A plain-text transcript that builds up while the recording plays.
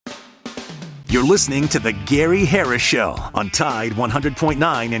You're listening to The Gary Harris Show on Tide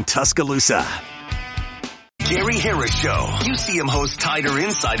 100.9 in Tuscaloosa. Gary Harris Show. You see him host Tider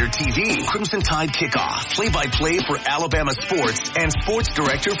Insider TV, Crimson Tide Kickoff, play-by-play for Alabama sports, and sports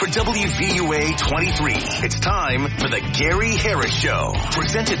director for WVUA 23. It's time for The Gary Harris Show.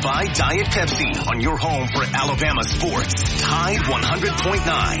 Presented by Diet Pepsi on your home for Alabama sports. Tide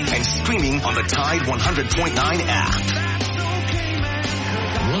 100.9 and streaming on the Tide 100.9 app.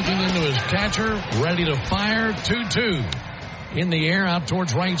 Looking into his catcher, ready to fire, 2-2. In the air, out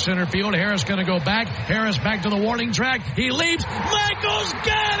towards right center field. Harris going to go back. Harris back to the warning track. He leaps. Michael's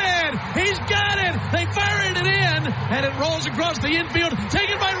got it! He's got it! They fired it in, and it rolls across the infield.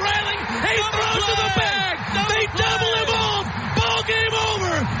 Taken by Riley. He throws to the bag. They double him off. Ball game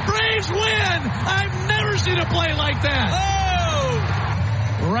over. Braves win. I've never seen a play like that. Oh!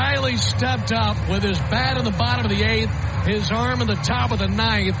 Riley stepped up with his bat in the bottom of the eighth, his arm in the top of the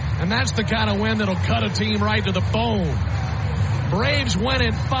ninth, and that's the kind of win that'll cut a team right to the bone. Braves win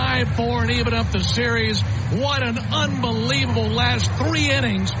it 5-4 and even up the series. What an unbelievable last 3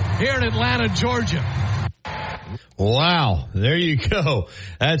 innings here in Atlanta, Georgia. Wow, there you go.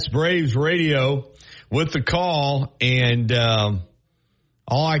 That's Braves radio with the call, and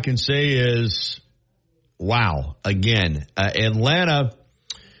all I can say is, wow, again. Atlanta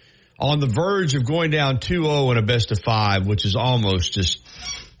on the verge of going down 2-0 in a best-of-5, which is almost just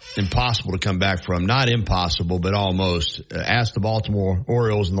impossible to come back from. Not impossible, but almost. Ask the Baltimore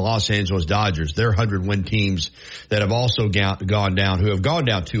Orioles and the Los Angeles Dodgers. They're 100-win teams that have also gone down, who have gone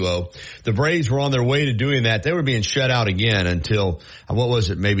down 2-0. The Braves were on their way to doing that. They were being shut out again until, what was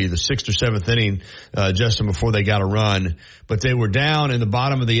it, maybe the 6th or 7th inning, Justin, before they got a run. But they were down in the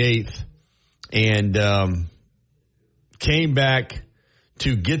bottom of the 8th and came back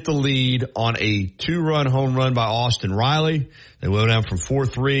to get the lead on a 2-run home run by Austin Riley. They went down from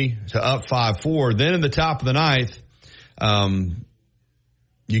 4-3 to up 5-4. Then in the top of the 9th,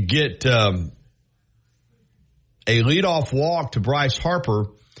 you get a leadoff walk to Bryce Harper,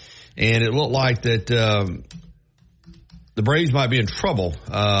 and it looked like that the Braves might be in trouble.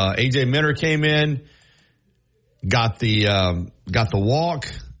 A.J. Minter came in, got the walk,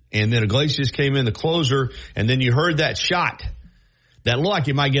 and then Iglesias came in, the closer, and then you heard that shot that looked like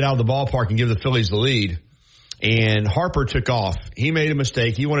he might get out of the ballpark and give the Phillies the lead. And Harper took off. He made a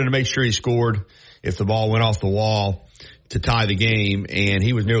mistake. He wanted to make sure he scored if the ball went off the wall to tie the game, and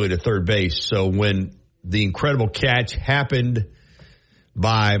he was nearly to third base. So when the incredible catch happened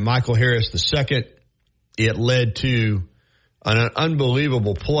by Michael Harris II, it led to an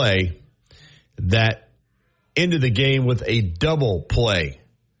unbelievable play that ended the game with a double play.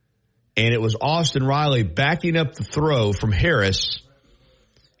 And it was Austin Riley backing up the throw from Harris,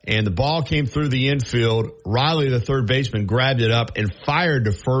 and the ball came through the infield. Riley, the third baseman, grabbed it up and fired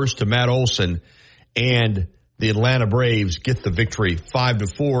to first to Matt Olson. And the Atlanta Braves get the victory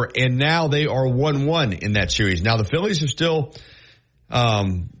 5-4. And now they are 1-1 in that series. Now the Phillies are still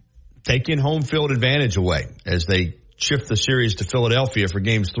taking home field advantage away as they shift the series to Philadelphia for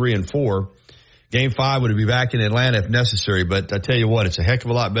games 3 and 4. Game 5 would be back in Atlanta if necessary. But I tell you what, it's a heck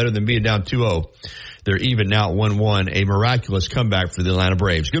of a lot better than being down 2-0. They're even now at 1-1, a miraculous comeback for the Atlanta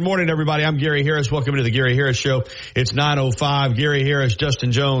Braves. Good morning, everybody. I'm Gary Harris. Welcome to the Gary Harris Show. It's 9:05. Gary Harris,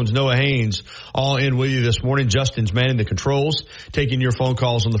 Justin Jones, Noah Haynes, all in with you this morning. Justin's manning the controls, taking your phone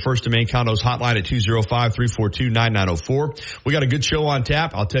calls on the First and Main Condos hotline at 205-342-9904. We got a good show on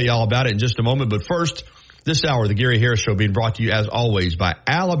tap. I'll tell you all about it in just a moment. But first, this hour, the Gary Harris Show being brought to you, as always, by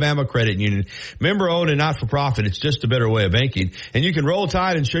Alabama Credit Union. Member-owned and not-for-profit. It's just a better way of banking. And you can roll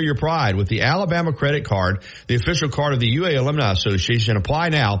tide and show your pride with the Alabama Credit Card, the official card of the UA Alumni Association. Apply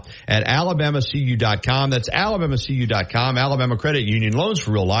now at alabamacu.com. That's alabamacu.com. Alabama Credit Union. Loans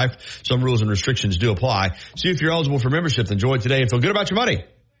for real life. Some rules and restrictions do apply. See if you're eligible for membership. Enjoy it today and feel good about your money.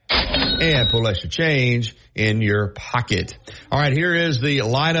 And pull extra change in your pocket. All right, here is the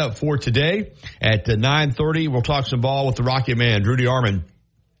lineup for today. At 9:30, we'll talk some ball with the Rocket Man, Rudy Arman,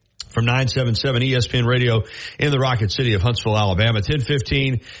 from 977 ESPN Radio in the Rocket City of Huntsville, Alabama.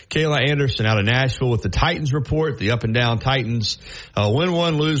 10:15, Kayla Anderson out of Nashville with the Titans report, the up and down Titans. Win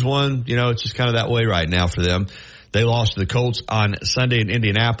one, lose one. You know, it's just kind of that way right now for them. They lost to the Colts on Sunday in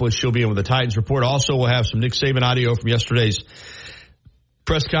Indianapolis. She'll be in with the Titans report. Also, we'll have some Nick Saban audio from yesterday's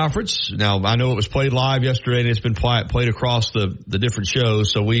press conference. Now, I know it was played live yesterday and it's been played across the different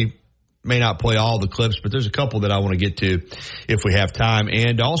shows, so we may not play all the clips, but there's a couple that I want to get to if we have time.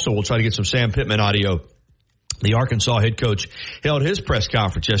 And also, we'll try to get some Sam Pittman audio. The Arkansas head coach held his press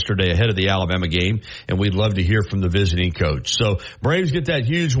conference yesterday ahead of the Alabama game, and we'd love to hear from the visiting coach. So, Braves get that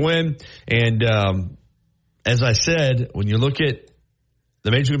huge win, and as I said, when you look at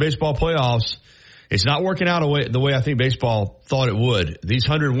the Major League Baseball playoffs, it's not working out the way I think baseball thought it would. These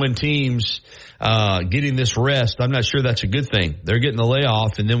 100-win teams getting this rest, I'm not sure that's a good thing. They're getting the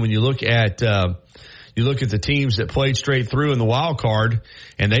layoff, and then when you look at the teams that played straight through in the wild card,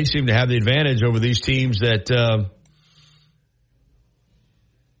 and they seem to have the advantage over these teams that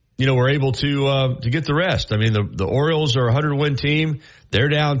were able to get the rest. I mean, the Orioles are a 100-win team. They're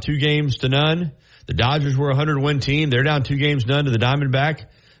down 2-0. The Dodgers were a 100-win team. They're down 2-0 to the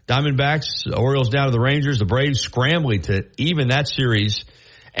Diamondbacks. The Orioles down to the Rangers. The Braves scrambling to even that series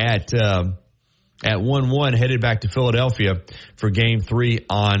at 1-1, headed back to Philadelphia for Game 3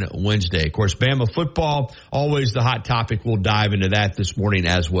 on Wednesday. Of course, Bama football, always the hot topic. We'll dive into that this morning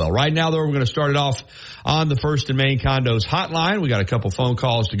as well. Right now, though, we're going to start it off on the First and Main Condos hotline. We got a couple phone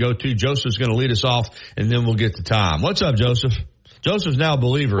calls to go to. Joseph's going to lead us off, and then we'll get to Tom. What's up, Joseph? Joseph's now a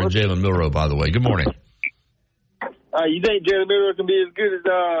believer in Jalen Milroe, by the way. Good morning. You think Jalen Milroe can be as good as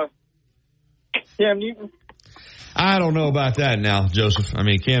Cam Newton? I don't know about that now, Joseph. I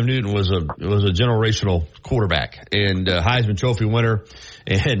mean, Cam Newton was a generational quarterback and Heisman Trophy winner,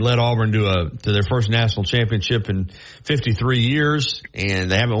 and led Auburn to their first national championship in 53 years,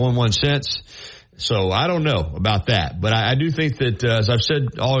 and they haven't won one since. So I don't know about that, but I do think that, as I've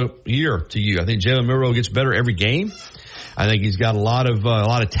said all year to you, I think Jalen Milroe gets better every game. I think he's got a lot of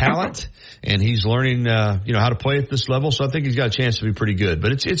talent, and he's learning, how to play at this level. So I think he's got a chance to be pretty good.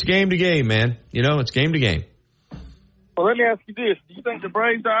 But it's game to game, man. It's game to game. Well, let me ask you this: do you think the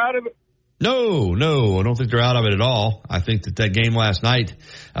Braves are out of it? No, I don't think they're out of it at all. I think that game last night,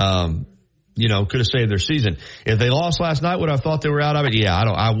 could have saved their season. If they lost last night, would I have thought they were out of it? Yeah,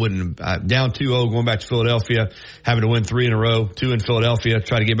 I wouldn't. Down 2-0, going back to Philadelphia, having to win 3 in a row, 2 in Philadelphia,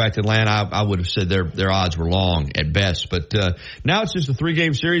 try to get back to Atlanta. I would have said their odds were long at best. But now it's just a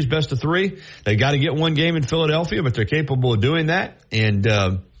 3-game series, best of 3. They got to get one game in Philadelphia, but they're capable of doing that. And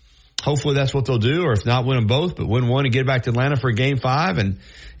hopefully that's what they'll do, or if not, win them both, but win one and get back to Atlanta for Game 5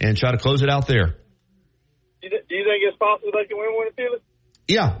 and try to close it out there. Do you think it's possible they can win one in Philly?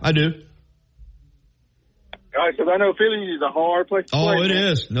 Yeah, I do. All right, because I know Philly is a hard place to play. Oh, it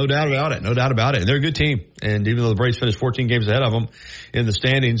is. No doubt about it. And they're a good team. And even though the Braves finished 14 games ahead of them in the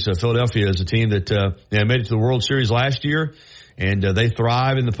standings, Philadelphia is a team that made it to the World Series last year, and they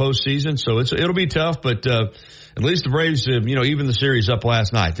thrive in the postseason. So it'll be tough, but at least the Braves, even the series up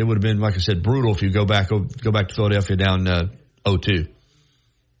last night. It would have been, like I said, brutal if you go back to Philadelphia down 0-2.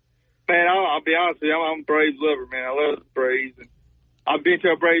 Man, I'll be honest with you. I'm a Braves lover, man. I love the Braves. And I've been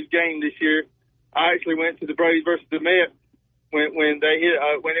to a Braves game this year. I actually went to the Braves versus the Mets when they hit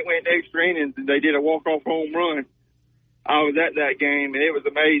when it went extra innings and they did a walk-off home run. I was at that game and it was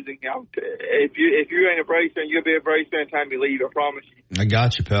amazing. If you ain't a Braves fan, you'll be a Braves fan time you leave. I promise you. I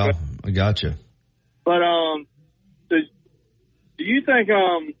got you, pal. I got you. But do you think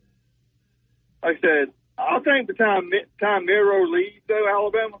like I said, I think the time Milroe leaves though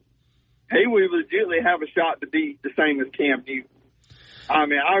Alabama, he would legitimately have a shot to be the same as Cam Newton. I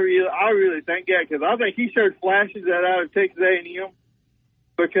mean, I really think that because I think he showed flashes out of Texas A&M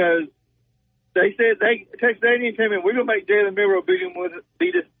because they said Texas A&M came in, we're gonna make Jalen Milroe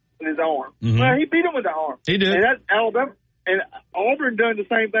beat us with his arm. Mm-hmm. Well, he beat him with the arm. He did. And that's Alabama and Auburn done the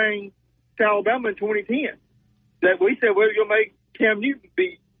same thing to Alabama in 2010. That we said we're gonna make Cam Newton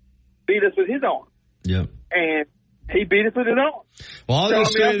beat us with his arm. Yep. And he beat us with his arm. Well, I'll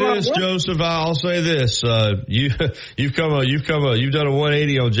just say this, Joseph. I'll say this: you've done a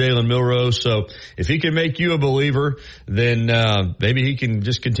 180 on Jalen Milroe. So if he can make you a believer, then maybe he can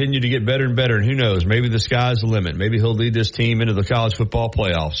just continue to get better and better. And who knows? Maybe the sky's the limit. Maybe he'll lead this team into the college football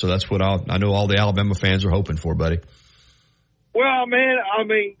playoffs. So that's what I know all the Alabama fans are hoping for, buddy. Well, man, I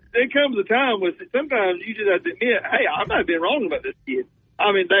mean, there comes a time when sometimes you just have to admit, hey, I might have been wrong about this kid.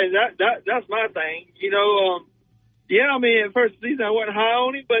 I mean, that's my thing, Yeah, I mean, at first season I wasn't high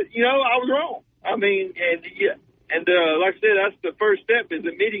on him, but I was wrong. I mean, and like I said, that's the first step is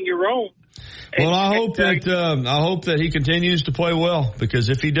admitting you're wrong. Well, I hope that he continues to play well because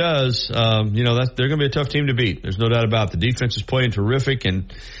if he does, they're going to be a tough team to beat. There's no doubt about it. The defense is playing terrific,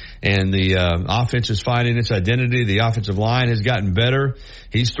 and the offense is finding its identity. The offensive line has gotten better.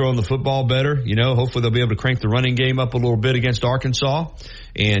 He's throwing the football better. Hopefully they'll be able to crank the running game up a little bit against Arkansas,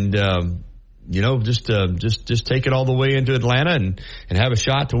 and just take it all the way into Atlanta and have a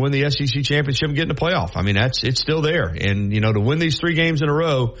shot to win the SEC championship and get in the playoff. I mean, it's still there. And, to win these 3 games in a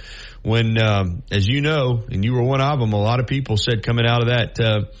row when, as you know, and you were one of them, a lot of people said coming out of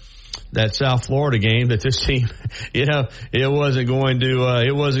that South Florida game that this team, it wasn't going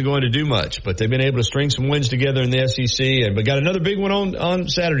to do much, but they've been able to string some wins together in the SEC but got another big one on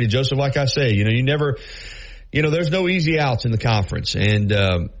Saturday, Joseph. Like I say, you there's no easy outs in the conference, and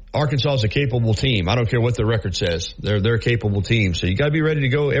Arkansas is a capable team. I don't care what the record says; they're a capable team. So you got to be ready to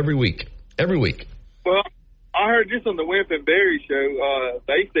go every week. Every week. Well, I heard just on the Wimp and Berry show,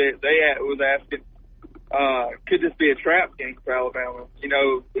 they said was asking, could this be a trap game for Alabama?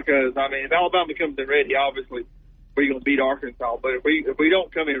 Because if Alabama comes in ready, obviously we're going to beat Arkansas. But if we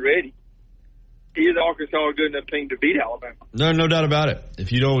don't come in ready, is Arkansas a good enough team to beat Alabama? No doubt about it.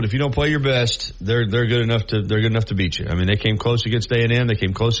 If you don't play your best, they're good enough to beat you. I mean, they came close against A&M. They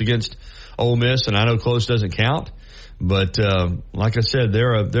came close against Ole Miss, and I know close doesn't count. But like I said,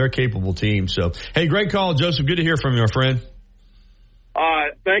 they're a capable team. So, hey, great call, Joseph. Good to hear from you, my friend. All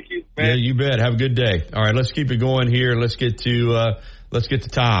right, thank you, man. Yeah, you bet. Have a good day. All right, let's keep it going here. Let's get to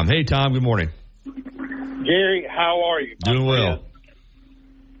Tom. Hey, Tom. Good morning. Gary, how are you? Doing well.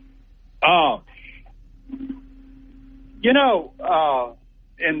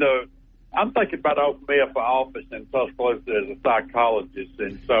 I'm thinking about opening me up an office in Tuscaloosa as a psychologist,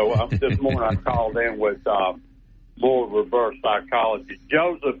 and so this morning I called in with more reverse psychology.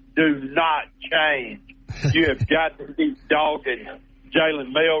 Joseph, do not change. You have got to keep dogging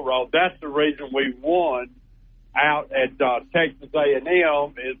Jalen Milroe. That's the reason we won out at Texas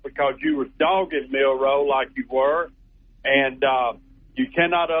A&M, is because you were dogging Milroe like you were, and you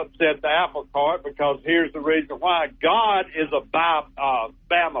cannot upset the apple cart, because here's the reason why. God is a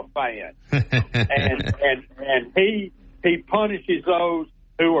Bama fan, and he punishes those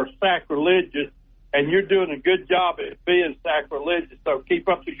who are sacrilegious, and you're doing a good job at being sacrilegious, so keep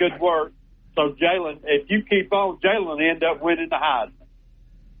up the good work. So, Jalen, if you keep on, Jalen will end up winning the Heisman.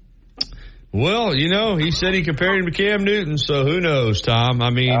 Well, he said he compared him to Cam Newton, so who knows, Tom? I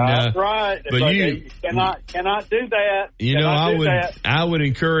mean, that's right. But you cannot do that. I would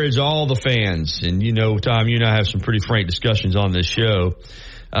encourage all the fans, and Tom, you and I have some pretty frank discussions on this show.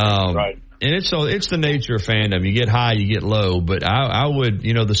 Right. And it's the nature of fandom. You get high, you get low. But I would,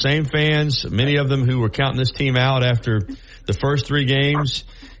 the same fans, many of them who were counting this team out after the first 3 games,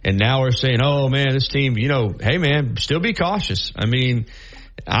 and now are saying, "Oh man, this team," hey man, still be cautious. I mean,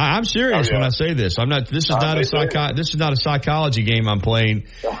 I'm serious when I say this. I'm not. This is not a psychology game I'm playing.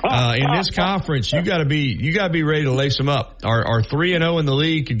 In this conference, you got to be ready to lace them up. Our 3-0 in the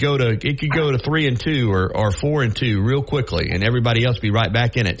league could go to 3-2 or 4-2 real quickly, and everybody else be right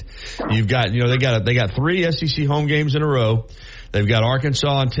back in it. You've got they got 3 SEC home games in a row. They've got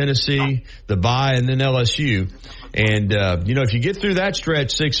Arkansas and Tennessee, the bye, and then LSU. And if you get through that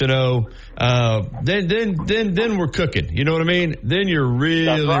stretch 6-0, then we're cooking. You know what I mean? Then you're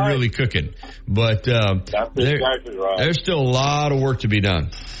really cooking. But exactly right. There's still a lot of work to be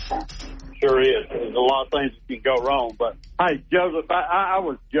done. Sure is. There's a lot of things that can go wrong. But hey, Joseph, I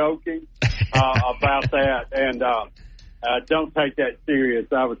was joking about that, and don't take that serious.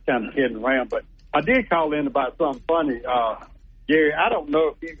 I was kind of kidding around, but I did call in about something funny. Gary, I don't know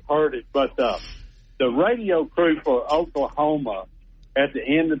if you've heard it, but the radio crew for Oklahoma at the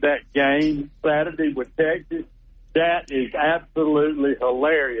end of that game Saturday with Texas, that is absolutely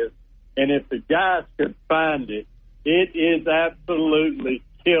hilarious. And if the guys could find it, it is absolutely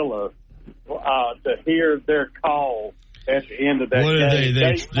killer to hear their call at the end of that game.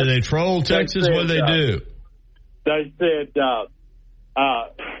 Did they troll Texas? What did they do? They said,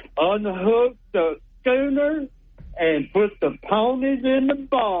 unhook the schooner and put the ponies in the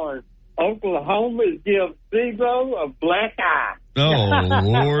barn. Oklahoma gives Zero a black eye. Oh,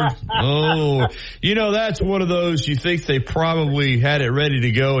 Lord. Oh. That's one of those, you think they probably had it ready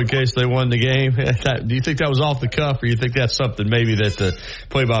to go in case they won the game. Do you think that was off the cuff, or you think that's something maybe that the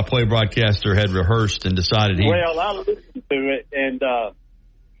play-by-play broadcaster had rehearsed and decided Well, I listened to it, and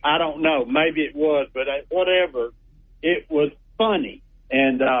I don't know. Maybe it was, but whatever. It was funny.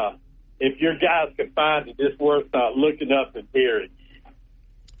 And if your guys could find it, it's worth looking up and hearing.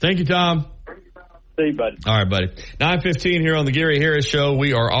 Thank you, Tom. See you, buddy. All right, buddy. 9:15 here on the Gary Harris Show.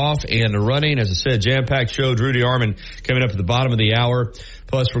 We are off and running. As I said, jam-packed show. Rudy Armand coming up at the bottom of the hour.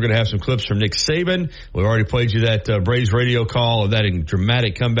 Plus, we're going to have some clips from Nick Saban. We've already played you that Braves radio call of that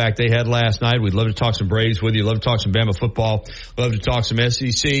dramatic comeback they had last night. We'd love to talk some Braves with you. Love to talk some Bama football. Love to talk some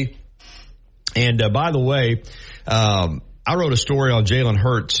SEC. And by the way, I wrote a story on Jalen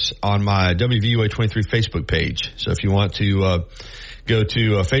Hurts on my WVUA 23 Facebook page. So if you want to go to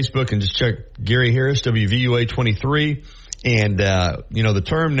Facebook and just check Gary Harris, WVUA 23. And, the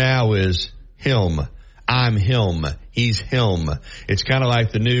term now is him. I'm him. He's him. It's kind of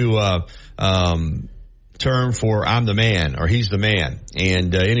like the new term for I'm the man, or he's the man.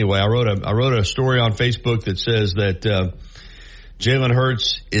 And anyway, I wrote a story on Facebook that says that Jalen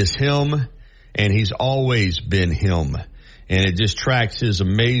Hurts is him, and he's always been him. And it just tracks his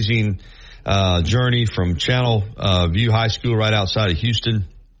amazing journey from Channel View High School right outside of Houston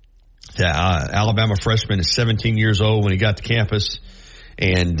to Alabama freshman is 17 years old when he got to campus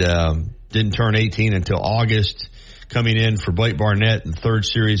and didn't turn 18 until August, coming in for Blake Barnett in the third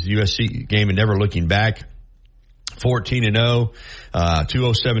series of the USC game and never looking back. 14-0,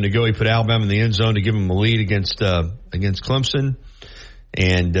 2:07 to go. He put Alabama in the end zone to give him a lead against Clemson,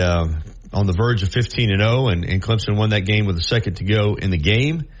 and on the verge of 15-0, and Clemson won that game with a second to go in the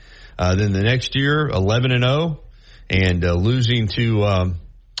game. Then the next year, 11-0, and losing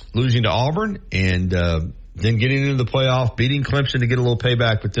to Auburn, and then getting into the playoff, beating Clemson to get a little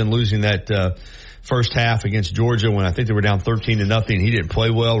payback, but then losing that first half against Georgia when I think they were down 13-0. He didn't play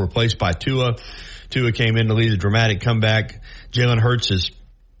well, replaced by Tua. Tua came in to lead a dramatic comeback. Jalen Hurts has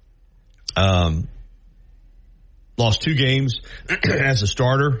lost 2 games as a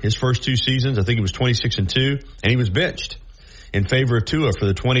starter his first 2 seasons. I think it was 26-2, and he was benched in favor of Tua for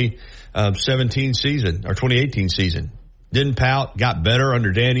the 2017 season or 2018 season. Didn't pout, got better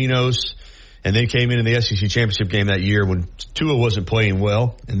under Dan Enos, and then came into the SEC championship game that year when Tua wasn't playing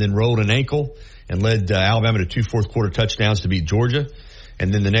well, and then rolled an ankle and led Alabama to 2 fourth-quarter touchdowns to beat Georgia.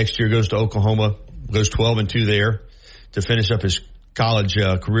 And then the next year goes to Oklahoma, goes 12-2 there to finish up his college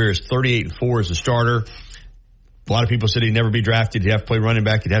career as 38-4 as a starter. A lot of people said he'd never be drafted. He'd have to play running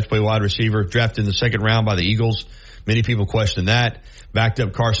back. He'd have to play wide receiver. Drafted in the second round by the Eagles. Many people questioned that. Backed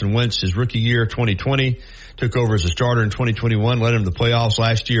up Carson Wentz his rookie year, 2020. Took over as a starter in 2021. Led him to the playoffs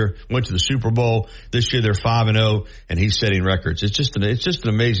last year. Went to the Super Bowl. This year they're 5-0, and he's setting records. It's just an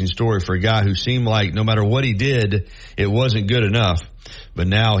amazing story for a guy who seemed like no matter what he did, it wasn't good enough. But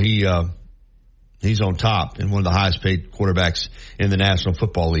now he's on top and one of the highest paid quarterbacks in the National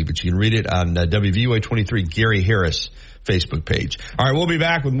Football League. But you can read it on WVUA 23 Gary Harris Facebook page. All right, we'll be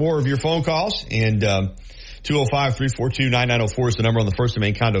back with more of your phone calls, and 205-342-9904 is the number on the First and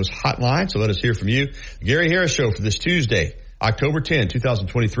Main Condos hotline. So let us hear from you. The Gary Harris Show for this Tuesday, October 10,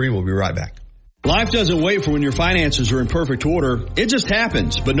 2023. We'll be right back. Life doesn't wait for when your finances are in perfect order. It just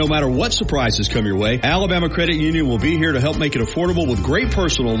happens. But no matter what surprises come your way, Alabama Credit Union will be here to help make it affordable with great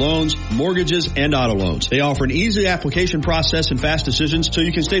personal loans, mortgages, and auto loans. They offer an easy application process and fast decisions so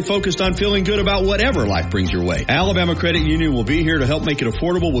you can stay focused on feeling good about whatever life brings your way. Alabama Credit Union will be here to help make it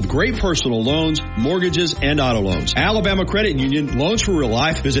affordable with great personal loans, mortgages, and auto loans. Alabama Credit Union, loans for real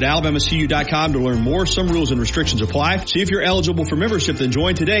life. Visit alabamacu.com to learn more. Some rules and restrictions apply. See if you're eligible for membership, then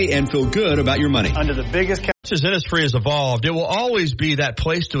join today and feel good about your money. Under the biggest As Innisfree has evolved, it will always be that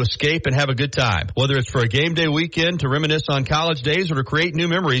place to escape and have a good time. Whether it's for a game day weekend, to reminisce on college days, or to create new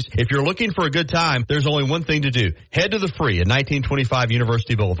memories, if you're looking for a good time, there's only one thing to do. Head to the Free at 1925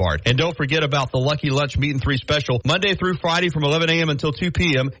 University Boulevard. And don't forget about the Lucky Lunch Meat and 3 special. Monday through Friday from 11 a.m. until 2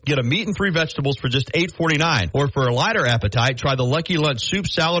 p.m. Get a meat and 3 vegetables for just $8.49. Or for a lighter appetite, try the Lucky Lunch soup,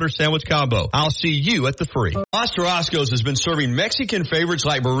 salad, or sandwich combo. I'll see you at the Free. Los Tarascos has been serving Mexican favorites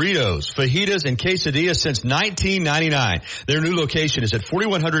like burritos, fajitas, and quesadillas since 1999. Their new location is at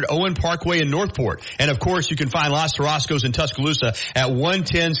 4100 Owen Parkway in Northport. And of course, you can find Los Tarascos in Tuscaloosa at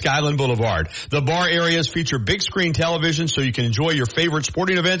 110 Skyland Boulevard. The bar areas feature big screen television so you can enjoy your favorite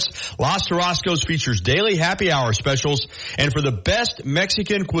sporting events. Los Tarascos features daily happy hour specials. And for the best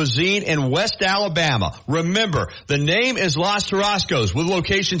Mexican cuisine in West Alabama, remember, the name is Los Tarascos with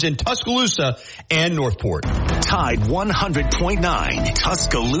locations in Tuscaloosa and Northport. Tide 100.9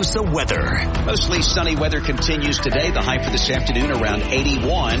 Tuscaloosa weather. Mostly sunny weather continues today. The high for this afternoon around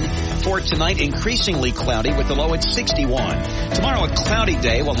 81. For tonight, increasingly cloudy with the low at 61. Tomorrow, a cloudy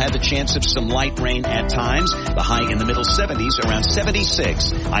day. We'll have the chance of some light rain at times. The high in the middle 70s, around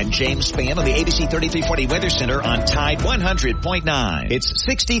 76. I'm James Spann on the ABC 3340 Weather Center on Tide 100.9. It's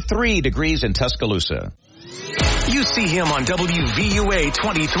 63 degrees in Tuscaloosa. You see him on WVUA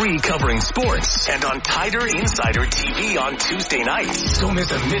 23 covering sports and on Tider Insider TV on Tuesday nights. Don't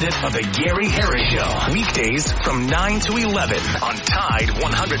miss a minute of the Gary Harris Show. Weekdays from 9 to 11 on Tide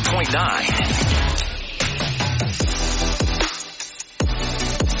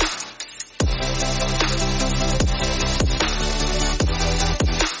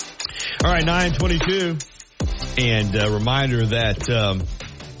All right, 9:22. And a reminder that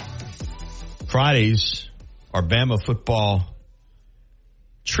Fridays are Bama football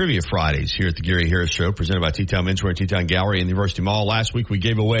trivia Fridays here at the Gary Harris Show, presented by T-Town Menswear and T-Town Gallery in the University Mall. Last week we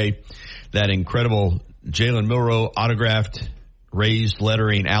gave away that incredible Jalen Milroe autographed raised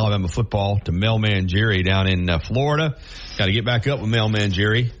lettering Alabama football to Mailman Jerry down in Florida. Got to get back up with Mailman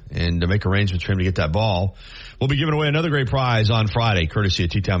Jerry and to make arrangements for him to get that ball. We'll be giving away another great prize on Friday, courtesy of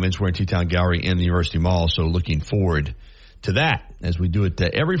T-Town Menswear and T-Town Gallery in the University Mall. So looking forward to that as we do it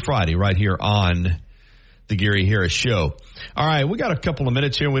every Friday right here on the Gary Harris Show. All right, we got a couple of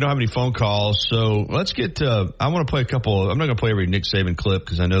minutes here. We don't have any phone calls, so let's get to, I want to play a couple. I'm not going to play every Nick Saban clip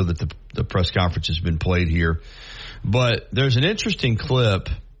because I know that the press conference has been played here. But there's an interesting clip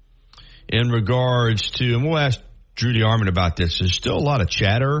in regards to, and we'll ask Drew DeArmond about this. There's still a lot of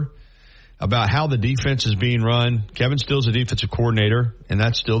chatter about how the defense is being run. Kevin Steele's a defensive coordinator, and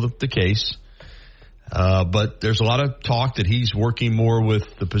that's still the case. But there's a lot of talk that he's working more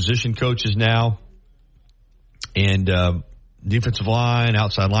with the position coaches now. And defensive line,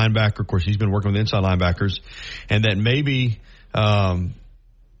 outside linebacker. Of course, he's been working with inside linebackers. And that maybe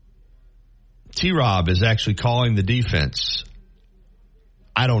T-Rob is actually calling the defense.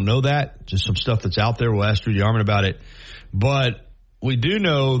 I don't know that. Just some stuff that's out there. We'll ask Drew DeArmond about it. But we do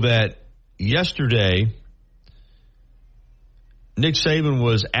know that yesterday, Nick Saban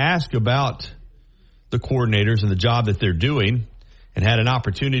was asked about the coordinators and the job that they're doing and had an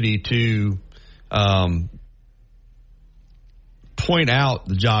opportunity to point out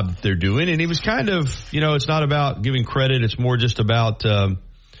the job that they're doing. And he was kind of, it's not about giving credit. It's more just about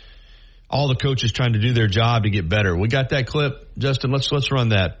all the coaches trying to do their job to get better. We got that clip. Justin, let's run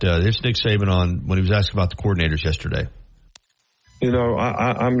that. Here's Nick Saban on when he was asked about the coordinators yesterday.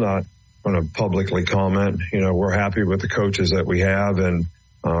 I'm not going to publicly comment. We're happy with the coaches that we have, and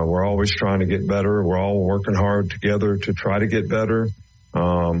we're always trying to get better. We're all working hard together to try to get better,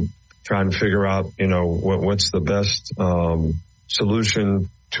 trying to figure out, what's the best solution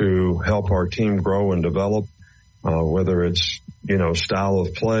to help our team grow and develop, whether it's, style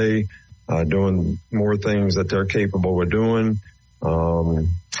of play, doing more things that they're capable of doing,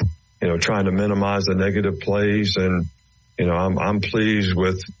 trying to minimize the negative plays. And, I'm pleased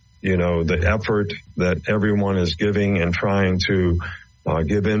with, the effort that everyone is giving and trying to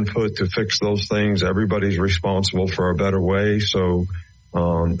give input to fix those things. Everybody's responsible for a better way. So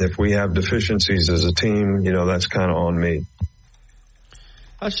if we have deficiencies as a team, that's kind of on me.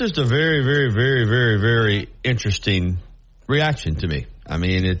 That's just a very, very, very, very, very interesting reaction to me. I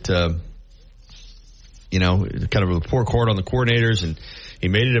mean, it, kind of a report card on the coordinators, and he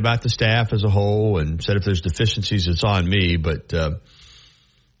made it about the staff as a whole and said if there's deficiencies, it's on me. But I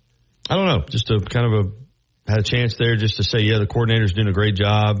don't know, just had a chance there just to say, yeah, the coordinator's doing a great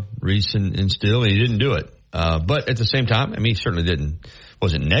job, Reese and Steele, and he didn't do it. But at the same time, he certainly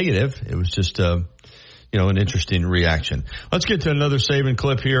wasn't negative. It was just, an interesting reaction. Let's get to another Saban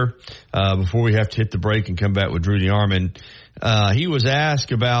clip here before we have to hit the break and come back with Drew DeArmond. He was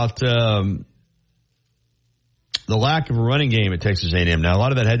asked about the lack of a running game at Texas A&M. Now, a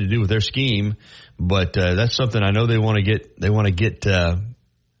lot of that had to do with their scheme, but that's something I know they want to get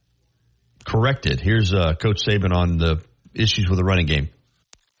corrected. Here's Coach Saban on the issues with the running game.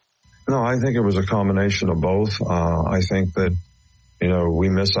 No, I think it was a combination of both. I think that, we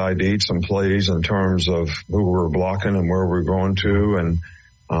mis-ID'd some plays in terms of who we're blocking and where we're going to. And,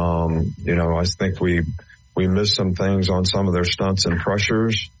 I think we missed some things on some of their stunts and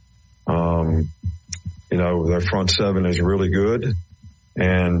pressures. Their front seven is really good.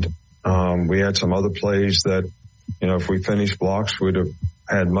 And we had some other plays that, if we finished blocks, we'd have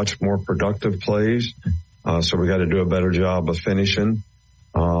had much more productive plays. So we got to do a better job of finishing.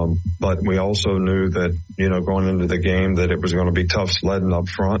 But we also knew that, going into the game that it was going to be tough sledding up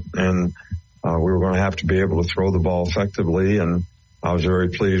front, and we were going to have to be able to throw the ball effectively. And I was very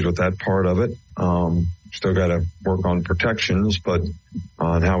pleased with that part of it. Still got to work on protections, but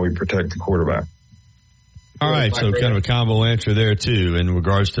on how we protect the quarterback. All right, so kind of a combo answer there, too, in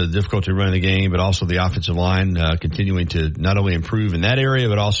regards to the difficulty running the game, but also the offensive line continuing to not only improve in that area,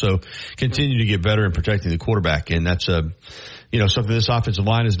 but also continue to get better in protecting the quarterback. And that's something this offensive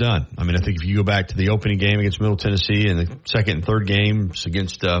line has done. I think if you go back to the opening game against Middle Tennessee and the second and third games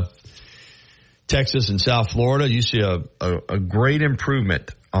against Texas and South Florida, you see a great improvement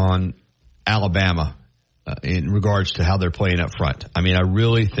on Alabama in regards to how they're playing up front. I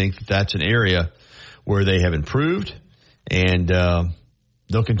really think that that's an area where they have improved, and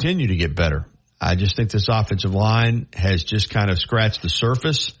they'll continue to get better. I just think this offensive line has just kind of scratched the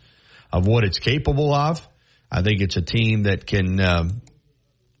surface of what it's capable of. I think it's a team that can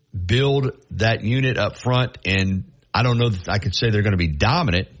build that unit up front, and I don't know that I could say they're going to be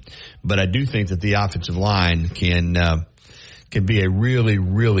dominant, but I do think that the offensive line can be a really,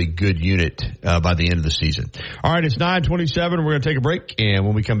 really good unit by the end of the season. All right, it's 9:27. We're going to take a break, and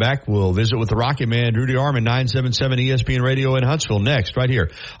when we come back, we'll visit with the Rocket Man, Drew DeArmond, 977 ESPN Radio in Huntsville, next, right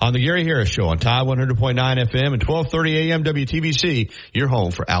here on the Gary Harris Show on Tide 100.9 FM and 1230 AM WTBC, your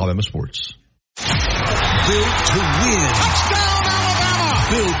home for Alabama sports. Built to win. Touchdown, Alabama!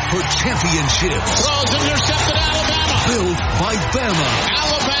 Built for championships. Throws intercepted Alabama. Built by Bama.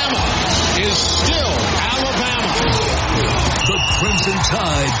 Alabama is still Alabama. The Crimson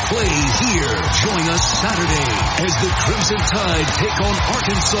Tide play here. Join us Saturday as the Crimson Tide take on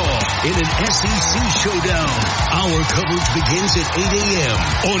Arkansas in an SEC showdown. Our coverage begins at 8 a.m.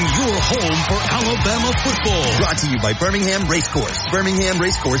 on your home for Alabama football. Brought to you by Birmingham Racecourse.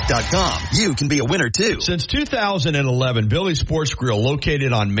 BirminghamRacecourse.com. You can be a winner too. Since 2011, Billy's Sports Grill,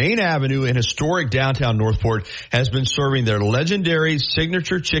 located on Main Avenue in historic downtown Northport, has been serving their legendary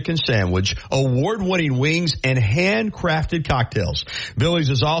signature chicken sandwich, award-winning wings, and handcrafted cocktails. Billy's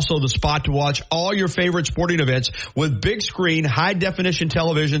is also the spot to watch all your favorite sporting events with big screen, high-definition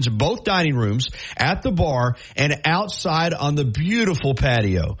televisions, both dining rooms, at the bar, and outside on the beautiful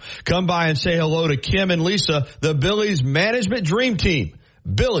patio. Come by and say hello to Kim and Lisa, the Billy's management dream team.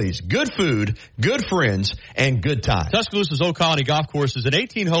 Billy's, good food, good friends, and good times. Tuscaloosa's Old Colony Golf Course is an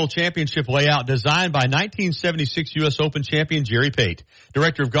 18-hole championship layout designed by 1976 U.S. Open champion Jerry Pate.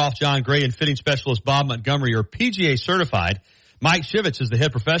 Director of Golf John Gray and fitting specialist Bob Montgomery are PGA certified. Mike Shivitz is the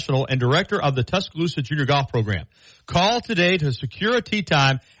head professional and director of the Tuscaloosa Junior Golf Program. Call today to secure a tee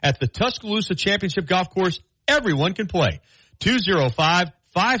time at the Tuscaloosa Championship Golf Course. Everyone can play.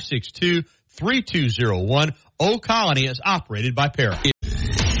 205-562-3201. Old Colony is operated by Para.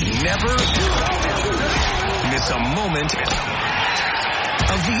 Never miss a moment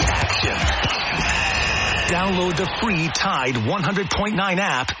of the action. Download the free Tide 100.9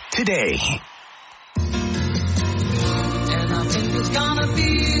 app today. And I think it's gonna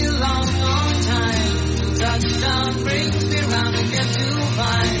be a long, long time. Touchdown brings me round again to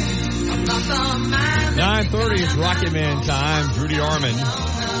find I'm not the man. 9:30 is Rocket Man time. Rudy Armand,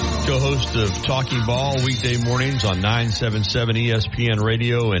 co-host of Talking Ball, weekday mornings on 977 ESPN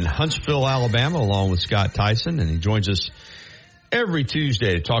Radio in Huntsville, Alabama, along with Scott Tyson. And he joins us every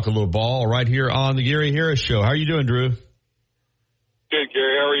Tuesday to talk a little ball right here on the Gary Harris Show. How are you doing, Drew? Good,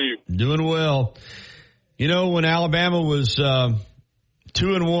 Gary. How are you? Doing well. You know, when Alabama was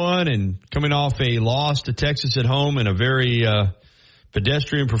 2-1 and coming off a loss to Texas at home in a very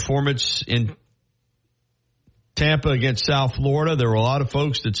pedestrian performance in Tampa against South Florida, there were a lot of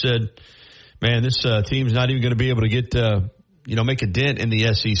folks that said, man, this team's not even going to be able to get, make a dent in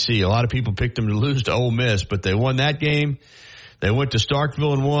the SEC. A lot of people picked them to lose to Ole Miss, but they won that game. They went to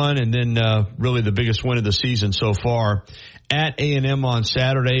Starkville and won, and then really the biggest win of the season so far at A&M on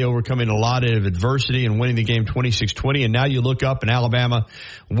Saturday, overcoming a lot of adversity and winning the game 26-20. And now you look up and Alabama,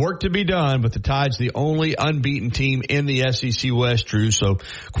 work to be done, but the Tide's the only unbeaten team in the SEC West, Drew. So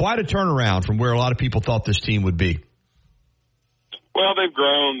quite a turnaround from where a lot of people thought this team would be. Well, they've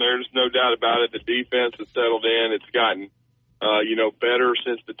grown. There's no doubt about it. The defense has settled in. It's gotten, better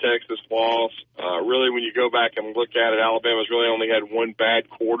since the Texas loss. Really, when you go back and look at it, Alabama's really only had one bad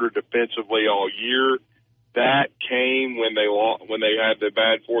quarter defensively all year. That came when they had the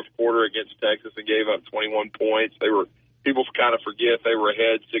bad fourth quarter against Texas and gave up 21 points. People kind of forget they were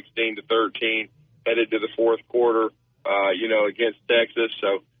ahead 16-13 headed to the fourth quarter, against Texas.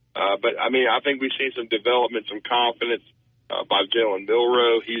 So, but I think we've seen some development, some confidence by Jalen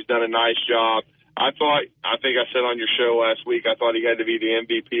Milroe. He's done a nice job. I think I said on your show last week, I thought he had to be the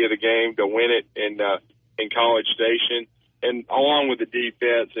MVP of the game to win it in College Station. And along with the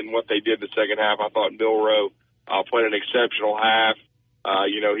defense and what they did the second half, I thought Milroe played an exceptional half. I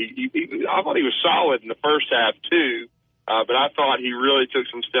thought he was solid in the first half too, but I thought he really took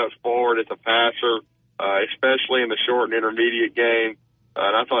some steps forward as a passer, especially in the short and intermediate game.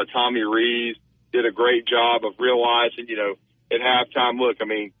 And I thought Tommy Rees did a great job of realizing, at halftime,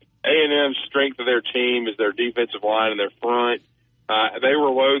 A&M's strength of their team is their defensive line and their front. They were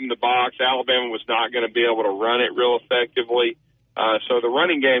loading the box. Alabama was not going to be able to run it real effectively. So the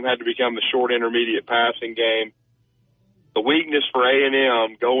running game had to become the short intermediate passing game. The weakness for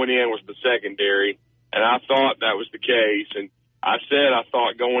A&M going in was the secondary, and I thought that was the case. And I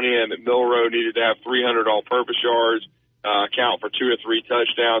thought going in that Milroe needed to have 300 all-purpose yards, count for 2 or 3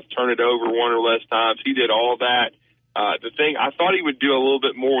 touchdowns, turn it over 1 or less times. He did all that. I thought he would do a little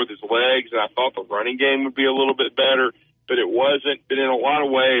bit more with his legs, and I thought the running game would be a little bit better. But it wasn't. But in a lot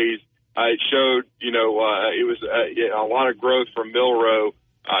of ways, it showed, it was a lot of growth from Milroe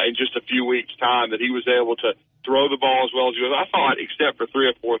in just a few weeks' time that he was able to throw the ball as well as he was. I thought, except for 3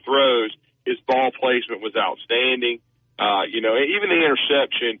 or 4 throws, his ball placement was outstanding. Even the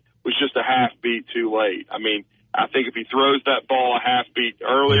interception was just a half beat too late. I think if he throws that ball a half beat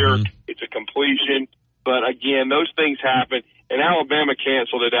earlier, it's a completion. But again, those things happen, and Alabama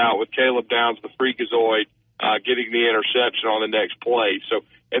canceled it out with Caleb Downs, the freakazoid, getting the interception on the next play. So,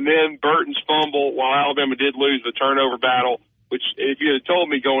 and then Burton's fumble, while Alabama did lose the turnover battle, which if you had told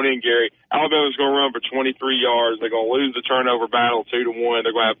me going in, Gary, Alabama's going to run for 23 yards. They're going to lose the turnover battle 2-1.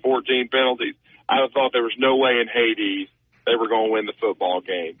 They're going to have 14 penalties. I thought there was no way in Hades they were going to win the football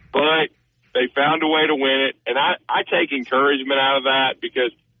game. But they found a way to win it, and I take encouragement out of that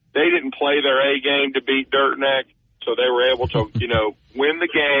because they didn't play their A game to beat Dirt Neck, so they were able to, win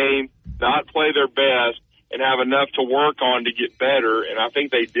the game, not play their best, and have enough to work on to get better, and I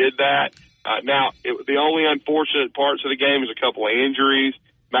think they did that. The only unfortunate parts of the game is a couple of injuries,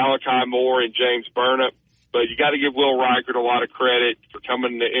 Malachi Moore and James Burnap, but you got to give Will Reichert a lot of credit for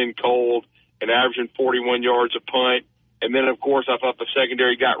coming in cold and averaging 41 yards a punt. And then, of course, I thought the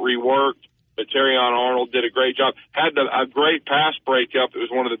secondary got reworked, but Terrion Arnold did a great job. Had a great pass breakup. It was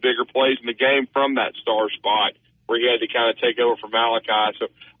one of the bigger plays in the game from that star spot where he had to kind of take over for Malachi.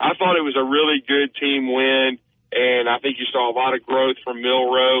 So I thought it was a really good team win, and I think you saw a lot of growth from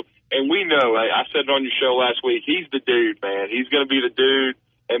Milroe. And we know, I said it on your show last week, he's the dude, man. He's going to be the dude,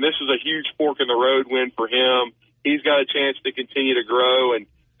 and this is a huge fork in the road win for him. He's got a chance to continue to grow, and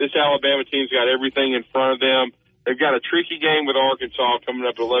this Alabama team's got everything in front of them. They've got a tricky game with Arkansas coming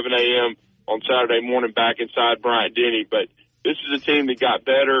up at 11 a.m. on Saturday morning back inside Bryant-Denny, but this is a team that got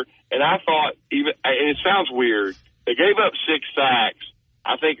better, and I thought and it sounds weird, they gave up 6 sacks.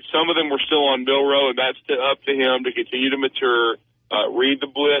 I think some of them were still on Milroe, and that's up to him to continue to mature, read the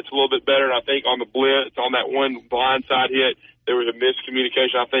blitz a little bit better, and I think on the blitz, on that one blindside hit, there was a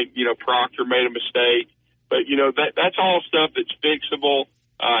miscommunication. I think, Proctor made a mistake, but, that's all stuff that's fixable.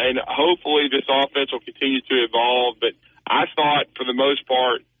 And hopefully this offense will continue to evolve. But I thought, for the most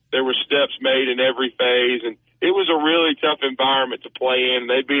part, there were steps made in every phase, and it was a really tough environment to play in.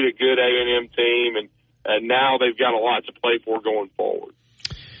 They beat a good A&M team, and now they've got a lot to play for going forward.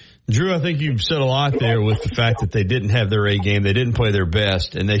 Drew, I think you've said a lot there with the fact that they didn't have their A game, they didn't play their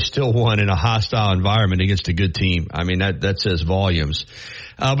best, and they still won in a hostile environment against a good team. I mean, that says volumes.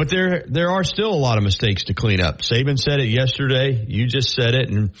 But there are still a lot of mistakes to clean up. Saban said it yesterday. You just said it.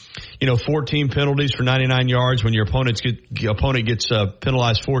 And, 14 penalties for 99 yards when your opponent gets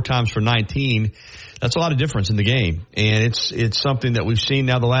penalized 4 times for 19. That's a lot of difference in the game. And it's something that we've seen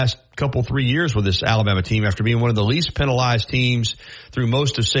now the last 3 years with this Alabama team. After being one of the least penalized teams through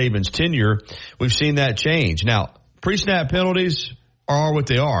most of Saban's tenure, we've seen that change. Now, pre-snap penalties are what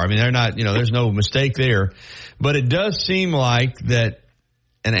they are. I mean, they're not, there's no mistake there. But it does seem like that,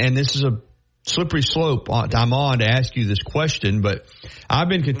 and this is a slippery slope I'm on to ask you this question, but I've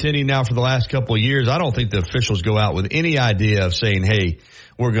been contending now for the last couple of years. I don't think the officials go out with any idea of saying, hey,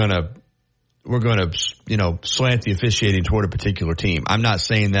 we're going to slant the officiating toward a particular team. I'm not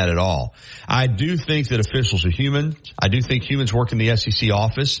saying that at all. I do think that officials are human. I do think humans work in the SEC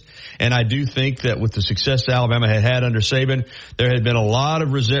office. And I do think that with the success Alabama had under Saban, there had been a lot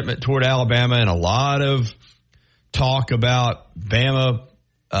of resentment toward Alabama and a lot of talk about Bama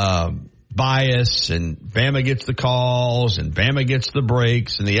bias, and Bama gets the calls and Bama gets the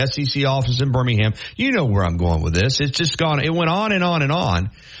breaks, and the SEC office in Birmingham. You know where I'm going with this. It's just gone. It went on and on and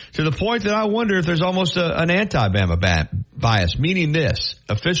on to the point that I wonder if there's almost an anti-Bama bias, meaning this: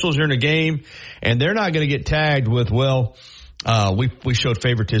 officials are in a game and they're not going to get tagged with, we showed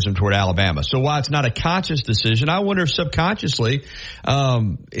favoritism toward Alabama. So while it's not a conscious decision, I wonder if subconsciously,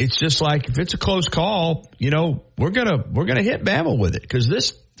 it's just like, if it's a close call, we're gonna hit Bama with it. Cause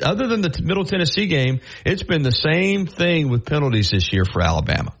this, other than the Middle Tennessee game, it's been the same thing with penalties this year for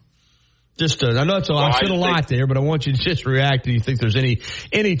Alabama. I know I said a lot there, but I want you to just react. Do you think there's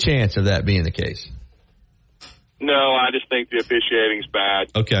any chance of that being the case? No, I just think the officiating's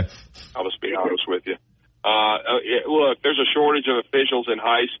bad. Okay. I'll just be honest with you. Look, there's a shortage of officials in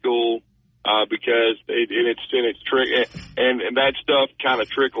high school because and that stuff kind of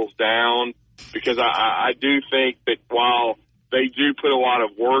trickles down, because I do think that while they do put a lot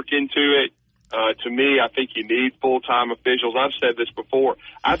of work into it, to me, I think you need full-time officials. I've said this before.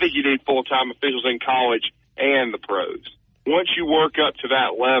 I think you need full-time officials in college and the pros. Once you work up to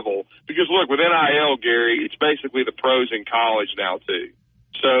that level, because look, with NIL, Gary, it's basically the pros in college now too.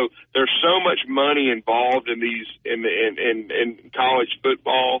 So there's so much money involved in these in college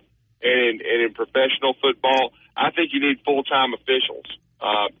football and in professional football. I think you need full-time officials,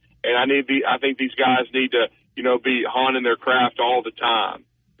 and I think these guys need to be honing their craft all the time,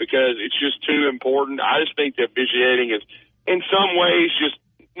 because it's just too important. I just think the officiating is, in some ways, just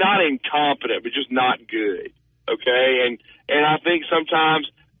not incompetent, but just not good. Okay, and I think sometimes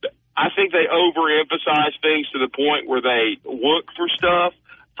they overemphasize things to the point where they look for stuff.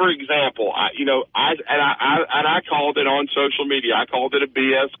 For example, I called it on social media. I called it a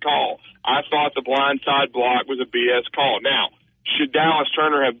BS call. I thought the blindside block was a BS call. Now, should Dallas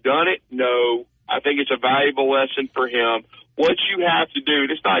Turner have done it? No. I think it's a valuable lesson for him. what you have to do,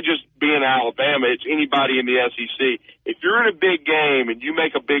 and it's not just being Alabama, it's anybody in the SEC. If you're in a big game and you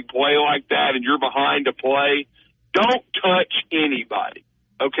make a big play like that and you're behind a play, don't touch anybody,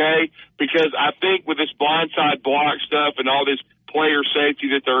 okay? Because I think with this blindside block stuff and all this player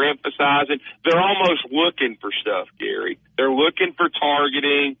safety that they're emphasizing, they're almost looking for stuff, Gary. They're looking for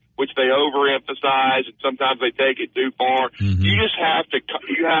targeting, which they overemphasize, and sometimes they take it too far. Mm-hmm. You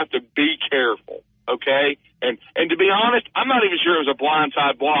have to be careful, okay? And to be honest, I'm not even sure it was a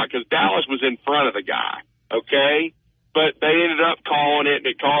blindside block because Dallas was in front of the guy, okay? But they ended up calling it, and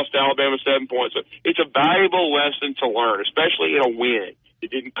it cost Alabama 7 points. So it's a valuable lesson to learn, especially in a win. It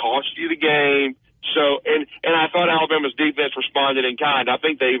didn't cost you the game. So, and I thought Alabama's defense responded in kind. I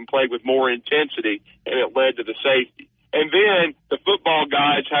think they even played with more intensity, and it led to the safety. And then the football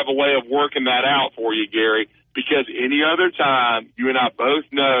guys have a way of working that out for you, Gary, because any other time, you and I both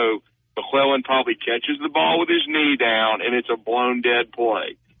know McClellan probably catches the ball with his knee down, and it's a blown dead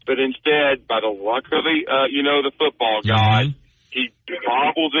play. But instead, by the luck of the football guy, he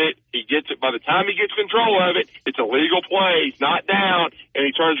bobbles it. He gets it. By the time he gets control of it, it's a legal play. He's not down, and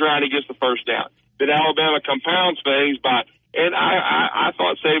he turns around and he gets the first down. Then Alabama compounds things and I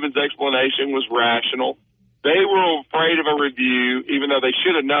thought Saban's explanation was rational. They were afraid of a review, even though they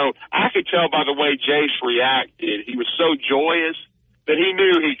should have known. I could tell by the way Jace reacted. He was so joyous that he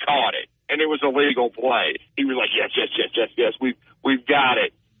knew he caught it, and it was a legal play. He was like, yes, we've got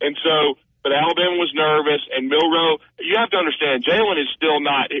it. And so, but Alabama was nervous, and Milroe, you have to understand, Jalen is still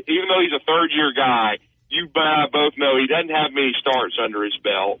not, even though he's a third-year guy, you both know he doesn't have many starts under his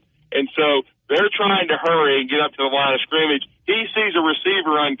belt. And so they're trying to hurry and get up to the line of scrimmage. He sees a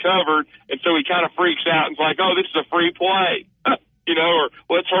receiver uncovered, and so he kind of freaks out and is like, oh, this is a free play, or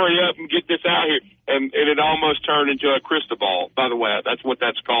let's hurry up and get this out here. And it almost turned into a Cristobal. By the way, that's what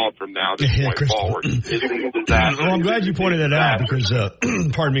that's called from now this point forward. Well, I'm glad you pointed that out because,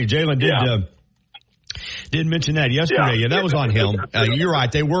 pardon me, Jalen did mention that yesterday. Yeah, that was on him. You're right.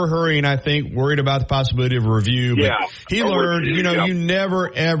 They were hurrying, I think, worried about the possibility of a review. But he learned, you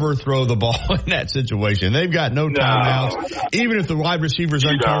never, ever throw the ball in that situation. They've got no timeouts. Even if the wide receiver's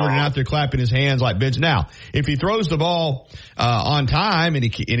uncovered and out there clapping his hands like Bench. Now, if he throws the ball on time and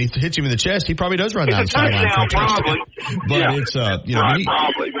he hits him in the chest, he probably does run down the sideline for a touchdown. But it's,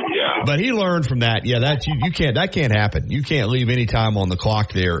 but he learned from that. Yeah, that can't happen. You can't leave any time on the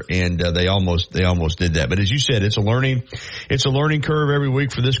clock there. And they almost did that. But as you said, it's a learning curve every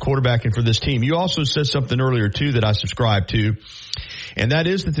week for this quarterback and for this team. You also said something earlier too that I subscribe to, and that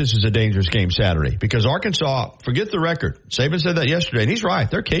is that this is a dangerous game Saturday because Arkansas, forget the record. Saban said that yesterday, and he's right.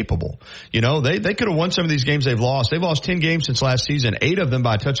 They're capable. They could have won some of these games they've lost. They've lost 10 games since last season, 8 of them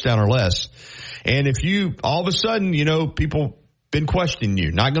by a touchdown or less. And if you all of a sudden, people been questioning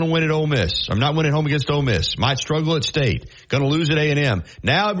you. Not going to win at Ole Miss. I'm not winning home against Ole Miss. Might struggle at State. Going to lose at A&M.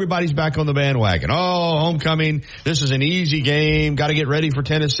 Now everybody's back on the bandwagon. Oh, homecoming. This is an easy game. Got to get ready for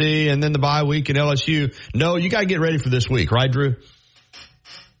Tennessee and then the bye week in LSU. No, you got to get ready for this week, right, Drew?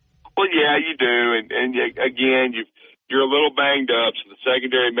 Well, yeah, you do. And again, you're a little banged up, so the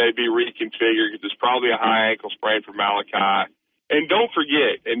secondary may be reconfigured because it's probably a high ankle sprain for Malachi. And don't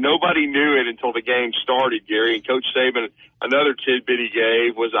forget, and nobody knew it until the game started, Gary, and Coach Saban, another tidbit he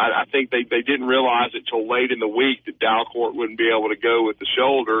gave was I think they didn't realize it till late in the week that Dalcourt wouldn't be able to go with the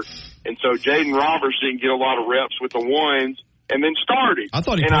shoulder. And so Jaden Roberts didn't get a lot of reps with the ones and then started. I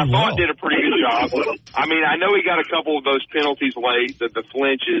thought he did a pretty good job. I mean, I know he got a couple of those penalties late, the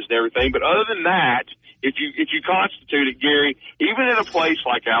flinches and everything, but other than that, if you constitute it, Gary, even in a place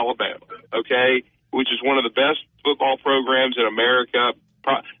like Alabama, okay, which is one of the best football programs in America,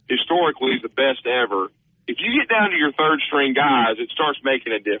 historically the best ever. If you get down to your third-string guys, it starts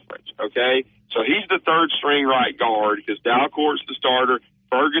making a difference, okay? So he's the third-string right guard because Dalcourt's the starter.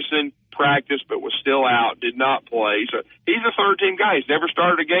 Ferguson practiced but was still out, did not play. So he's a third-team guy. He's never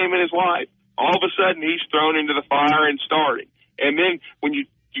started a game in his life. All of a sudden, he's thrown into the fire and starting. And then when you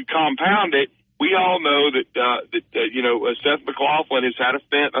compound it, we all know that Seth McLaughlin has had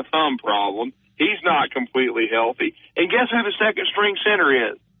a thumb problem. He's not completely healthy. And guess who the second-string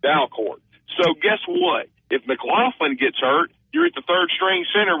center is? Dalcourt. So guess what? If McLaughlin gets hurt, you're at the third-string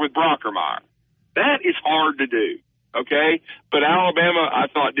center with Brockermeyer. That is hard to do, okay? But Alabama, I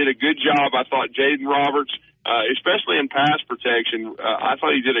thought, did a good job. I thought Jaden Roberts, especially in pass protection, I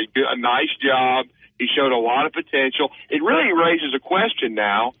thought he did a nice job. He showed a lot of potential. It really raises a question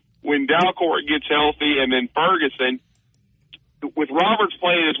now when Dalcourt gets healthy and then Ferguson. With Roberts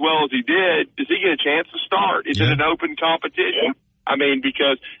playing as well as he did, does he get a chance to start? Is it an open competition? I mean,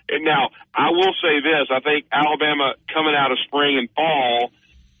 because now I will say this: I think Alabama coming out of spring and fall,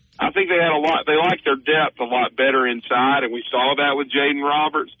 I think they liked their depth a lot better inside, and we saw that with Jaden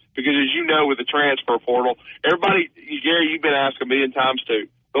Roberts. Because as you know, with the transfer portal, everybody, Gary, you've been asked a million times too.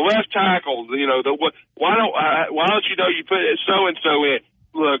 The left tackles, why don't you put so and so in?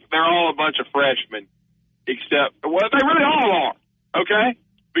 Look, they're all a bunch of freshmen, except they really all are. Okay,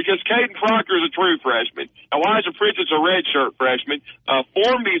 because Caden Crocker is a true freshman. Elijah Pritchett's a redshirt freshman.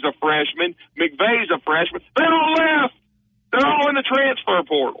 Formby's a freshman. McVay's a freshman. They all left. They're all in the transfer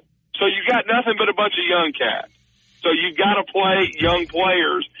portal. So you got nothing but a bunch of young cats. So you've got to play young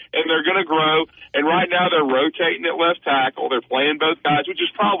players, and they're going to grow. And right now they're rotating at left tackle. They're playing both guys, which is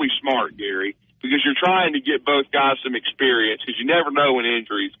probably smart, Gary, because you're trying to get both guys some experience because you never know when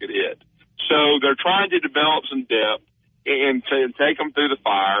injuries could hit. So they're trying to develop some depth and to take them through the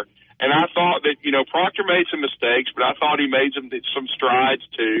fire. And I thought that, Proctor made some mistakes, but I thought he made some strides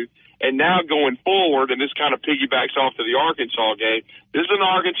too. And now going forward, and this kind of piggybacks off to the Arkansas game, this is an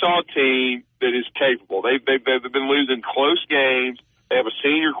Arkansas team that is capable. They've been losing close games. They have a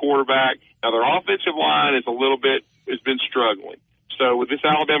senior quarterback. Now their offensive line has been struggling. So with this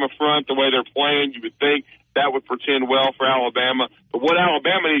Alabama front, the way they're playing, you would think that would portend well for Alabama. But what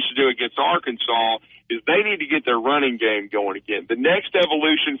Alabama needs to do against Arkansas is they need to get their running game going again. The next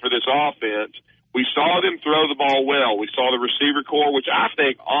evolution for this offense, we saw them throw the ball well. We saw the receiver core, which I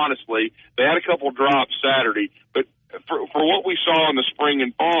think, honestly, they had a couple drops Saturday. But for what we saw in the spring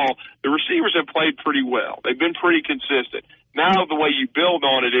and fall, the receivers have played pretty well. They've been pretty consistent. Now the way you build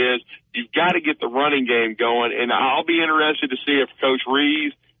on it is you've got to get the running game going. And I'll be interested to see if Coach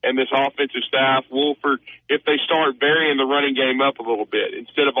Reeves and this offensive staff, Wolford, if they start varying the running game up a little bit.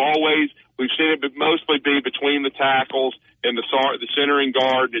 Instead of always, we've seen it mostly be between the tackles and the centering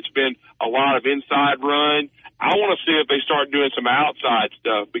guard. It's been a lot of inside run. I want to see if they start doing some outside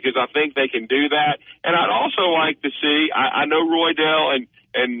stuff because I think they can do that. And I'd also like to see, I know Roydell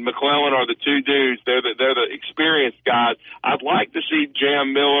and McClellan are the two dudes. They're the experienced guys. I'd like to see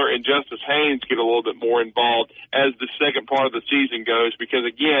Jam Miller and Justice Haynes get a little bit more involved as the second part of the season goes because,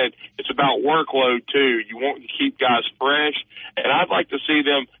 again, it's about workload, too. You want to keep guys fresh, and I'd like to see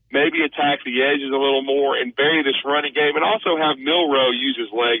them maybe attack the edges a little more and vary this running game and also have Milroe use his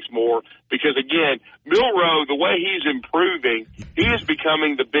legs more because, again, Milroe, the way he's improving, he is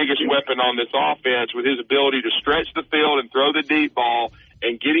becoming the biggest weapon on this offense with his ability to stretch the field and throw the deep ball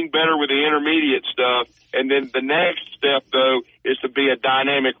and getting better with the intermediate stuff. And then the next step, though, is to be a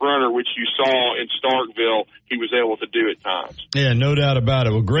dynamic runner, which you saw in Starkville he was able to do at times. Yeah, no doubt about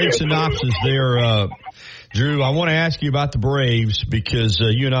it. Well, great synopsis there, Drew. I want to ask you about the Braves because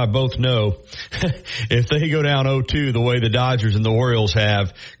you and I both know if they go down 0-2 the way the Dodgers and the Orioles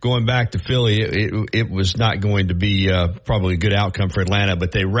have going back to Philly, it was not going to be probably a good outcome for Atlanta.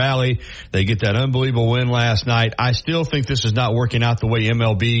 But they rally. They get that unbelievable win last night. I still think this is not working out the way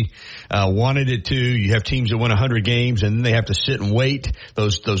MLB wanted it to. You have teams that win 100 games and then they have to sit and wait.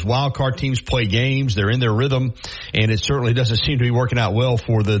 Those wild card teams play games. They're in their rhythm, and it certainly doesn't seem to be working out well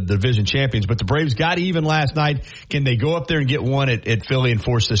for the division champions. But the Braves got even last night. Can they go up there and get one at Philly and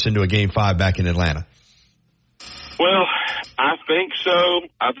force this into a Game 5 back in Atlanta? Well, I think so.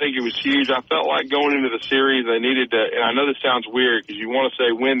 I think it was huge. I felt like going into the series they needed to, and I know this sounds weird because you want to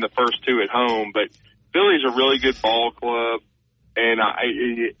say win the first two at home, but Philly's a really good ball club,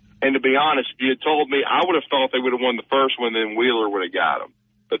 and to be honest, if you had told me, I would have thought they would have won the first one, then Wheeler would have got them.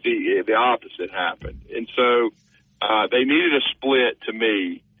 But the opposite happened. And so they needed a split to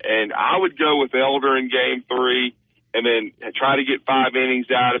me. And I would go with Elder in Game 3 and then try to get 5 innings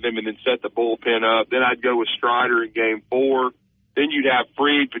out of him and then set the bullpen up. Then I'd go with Strider in Game 4. Then you'd have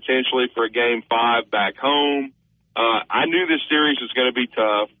Freed potentially for a Game 5 back home. I knew this series was going to be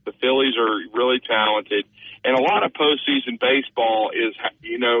tough. The Phillies are really talented. And a lot of postseason baseball is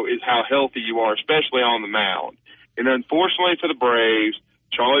how healthy you are, especially on the mound. And unfortunately for the Braves,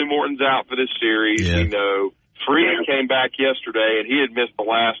 Charlie Morton's out for this series. Yeah. We know. Freed came back yesterday, and he had missed the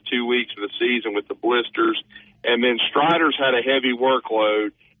last 2 weeks of the season with the blisters. And then Strider's had a heavy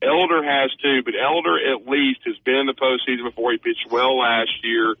workload. Elder has too, but Elder at least has been in the postseason before. He pitched well last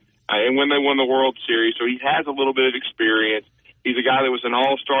year and when they won the World Series, so he has a little bit of experience. He's a guy that was an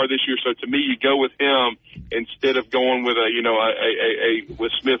all-star this year, so to me, you go with him instead of going with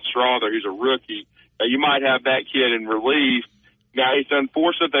with Smith Strother, who's a rookie. You might have that kid in relief. Now, it's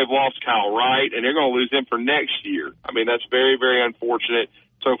unfortunate they've lost Kyle Wright, and they're going to lose him for next year. I mean, that's very, very unfortunate.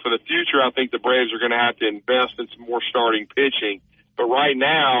 So for the future, I think the Braves are going to have to invest in some more starting pitching. But right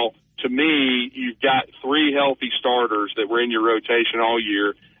now, to me, you've got 3 healthy starters that were in your rotation all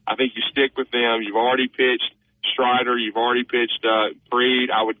year. I think you stick with them. You've already pitched Strider. You've already pitched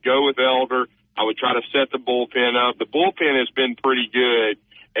Freed. I would go with Elder. I would try to set the bullpen up. The bullpen has been pretty good.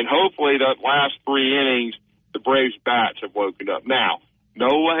 And hopefully the last 3 innings, the Braves' bats have woken up. Now,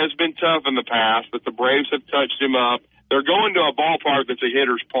 Nola has been tough in the past, but the Braves have touched him up. They're going to a ballpark that's a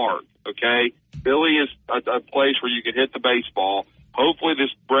hitter's park, okay? Philly is a place where you can hit the baseball. Hopefully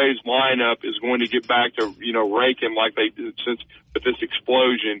this Braves lineup is going to get back to, raking like they did since with this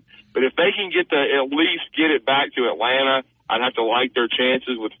explosion. But if they can at least get it back to Atlanta, I'd have to like their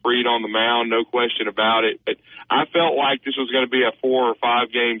chances with Fried on the mound, no question about it. But I felt like this was going to be a 4 or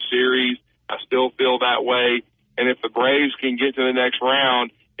 5 game series. I still feel that way. And if the Braves can get to the next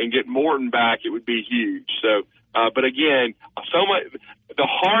round and get Morton back, it would be huge. So, but again, the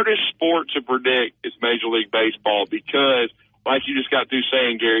hardest sport to predict is Major League Baseball because, like you just got through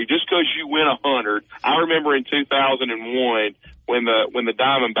saying, Gary, just because you win 100, I remember in 2001 when the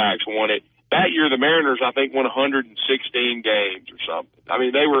Diamondbacks won it. That year, the Mariners, I think, won 116 games or something. I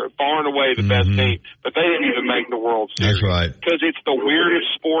mean, they were far and away the best team, but they didn't even make the World Series. That's right. Because it's the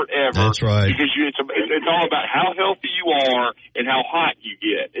weirdest sport ever. That's right. Because it's all about how healthy you are and how hot you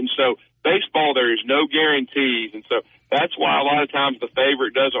get. And so baseball, there is no guarantees. And so that's why a lot of times the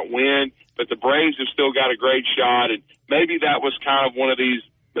favorite doesn't win, but the Braves have still got a great shot. And maybe that was kind of one of these,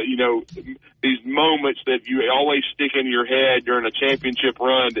 these moments that you always stick in your head during a championship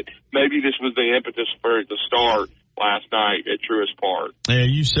run that maybe this was the impetus for it to start last night at Truist Park. Yeah,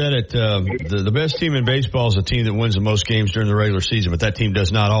 you said it. The best team in baseball is a team that wins the most games during the regular season, but that team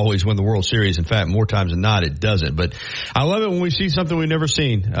does not always win the World Series. In fact, more times than not, it doesn't. But I love it when we see something we've never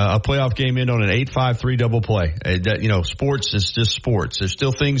seen, a playoff game end on an 8-5-3 double play. Sports is just sports. There's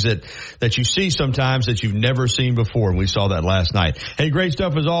still things that you see sometimes that you've never seen before, and we saw that last night. Hey, great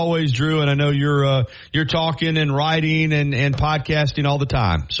stuff as always, Drew, and I know you're talking and writing and podcasting all the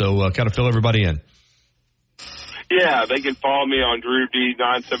time, so kind of fill everybody in. Yeah, they can follow me on Drew D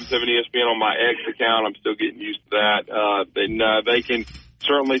 977 ESPN on my X account. I'm still getting used to that. Then they can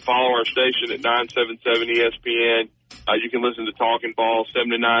certainly follow our station at 977 ESPN. You can listen to Talking Ball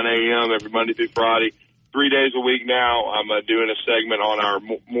 7 to 9 a.m. every Monday through Friday. 3 days a week now. I'm doing a segment on our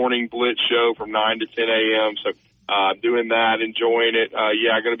morning blitz show from 9 to 10 a.m. So doing that, enjoying it. I'm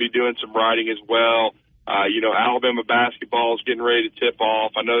going to be doing some writing as well. Alabama basketball is getting ready to tip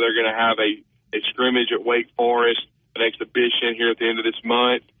off. I know they're going to have a scrimmage at Wake Forest, an exhibition here at the end of this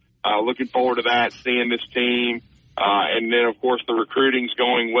month. Looking forward to that, seeing this team. And then, of course, the recruiting's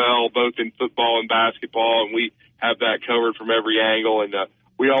going well, both in football and basketball, and we have that covered from every angle. And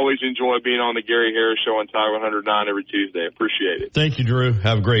we always enjoy being on the Gary Harris Show on Tide 109 every Tuesday. Appreciate it. Thank you, Drew.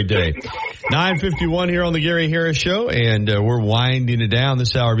 Have a great day. 9:51 here on the Gary Harris Show, and we're winding it down.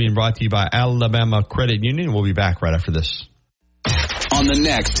 This hour being brought to you by Alabama Credit Union. We'll be back right after this. On the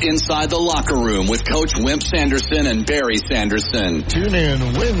next Inside the Locker Room with Coach Wimp Sanderson and Barry Sanderson. Tune in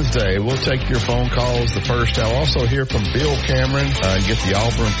Wednesday. We'll take your phone calls the first hour. Also hear from Bill Cameron and get the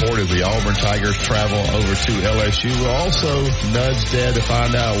Auburn report as the Auburn Tigers travel over to LSU. We'll also nudge Dad to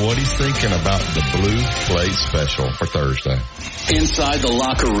find out what he's thinking about the Blue Plate Special for Thursday. Inside the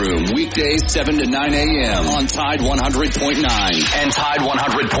Locker Room, weekdays 7 to 9 a.m. on Tide 100.9 and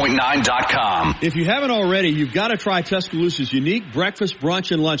Tide100.9.com. If you haven't already, you've got to try Tuscaloosa's unique breakfast,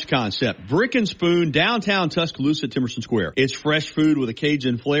 brunch, and lunch concept. Brick and Spoon, downtown Tuscaloosa, Timerson Square. It's fresh food with a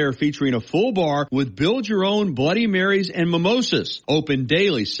Cajun flair featuring a full bar with build-your-own Bloody Marys and mimosas. Open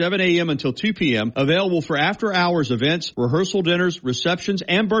daily, 7 a.m. until 2 p.m. Available for after-hours events, rehearsal dinners, receptions,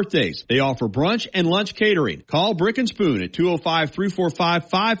 and birthdays. They offer brunch and lunch catering. Call Brick and Spoon at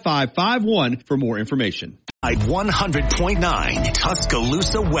 205-345-5551 for more information. At 100.9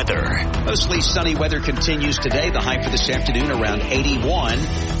 Tuscaloosa weather. Mostly sunny weather continues today. The high for this afternoon around 81.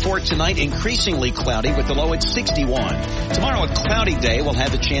 For tonight, increasingly cloudy with the low at 61. Tomorrow, a cloudy day. We'll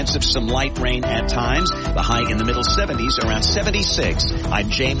have the chance of some light rain at times. The high in the middle 70s, around 76.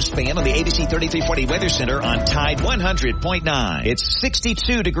 I'm James Spann on the ABC 3340 Weather Center on Tide 100.9. It's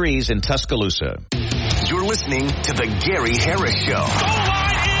 62 degrees in Tuscaloosa. You're listening to the Gary Harris Show.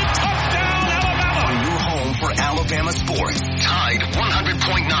 For Alabama sports, Tide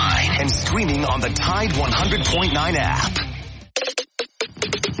 100.9 and streaming on the Tide 100.9 app.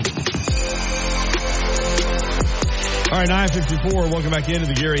 All right, 9:54. Welcome back into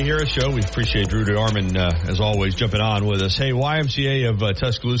the Gary Harris Show. We appreciate Drew DeArmond, as always, jumping on with us. Hey, YMCA of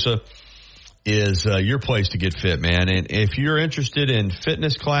Tuscaloosa is your place to get fit, man. And if you're interested in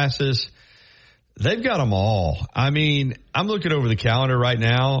fitness classes, they've got them all. I mean, I'm looking over the calendar right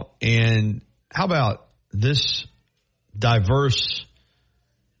now, and how about this diverse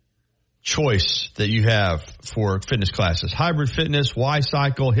choice that you have for fitness classes? Hybrid fitness,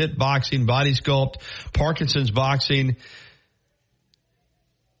 Y-cycle, HIIT boxing, body sculpt, Parkinson's boxing,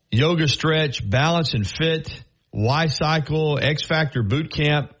 yoga stretch, balance and fit, Y-Cycle, X-Factor Boot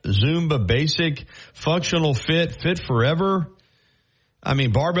Camp, Zumba Basic, Functional Fit, Fit Forever. I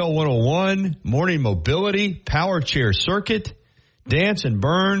mean, Barbell 101, Morning Mobility, Power Chair Circuit, Dance and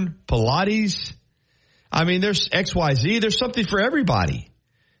Burn, Pilates. I mean, there's XYZ. There's something for everybody.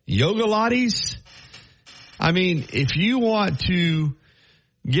 Yoga Lattes. I mean, if you want to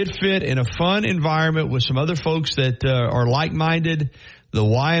get fit in a fun environment with some other folks that are like-minded, the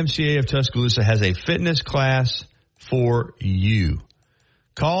YMCA of Tuscaloosa has a fitness class for you.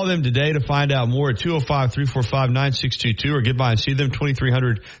 Call them today to find out more at 205-345-9622 or get by and see them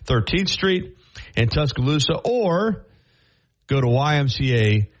 2300 13th Street in Tuscaloosa, or go to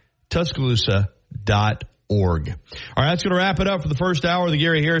ymcatuscaloosa.org. All right, that's going to wrap it up for the first hour of the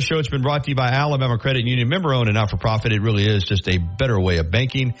Gary Harris Show. It's been brought to you by Alabama Credit Union, member-owned and not-for-profit. It really is just a better way of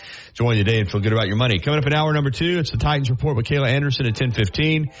banking. Join today and feel good about your money. Coming up in hour number 2, it's the Titans Report with Kayla Anderson at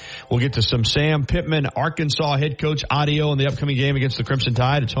 10:15. We'll get to some Sam Pittman, Arkansas head coach audio in the upcoming game against the Crimson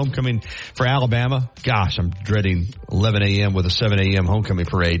Tide. It's homecoming for Alabama. Gosh, I'm dreading 11 a.m. with a 7 a.m. homecoming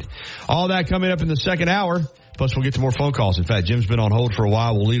parade. All that coming up in the second hour. Plus, we'll get to more phone calls. In fact, Jim's been on hold for a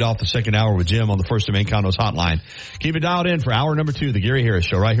while. We'll lead off the second hour with Jim on the First and Main Condos hotline. Keep it dialed in for hour number 2, the Gary Harris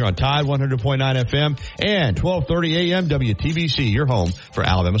Show, right here on Tide 100.9 FM and 1230 AM WTBC, your home for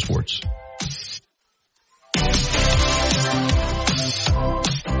Alabama sports.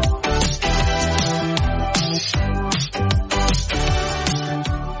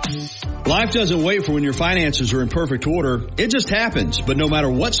 Life doesn't wait for when your finances are in perfect order. It just happens. But no matter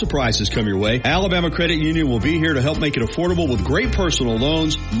what surprises come your way, Alabama Credit Union will be here to help make it affordable with great personal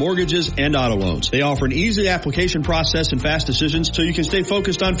loans, mortgages, and auto loans. They offer an easy application process and fast decisions so you can stay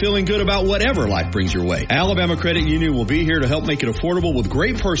focused on feeling good about whatever life brings your way. Alabama Credit Union will be here to help make it affordable with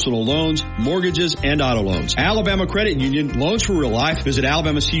great personal loans, mortgages, and auto loans. Alabama Credit Union, loans for real life. Visit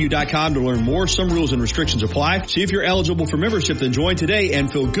alabamacu.com to learn more. Some rules and restrictions apply. See if you're eligible for membership, then join today and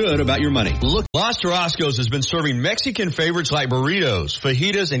feel good about your money. Look, Los Tarascos has been serving Mexican favorites like burritos,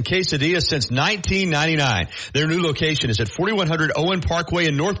 fajitas, and quesadillas since 1999. Their new location is at 4100 Owen Parkway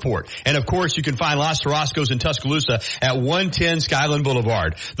in Northport. And of course, you can find Los Tarascos in Tuscaloosa at 110 Skyland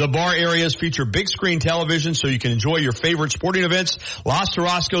Boulevard. The bar areas feature big screen television so you can enjoy your favorite sporting events. Los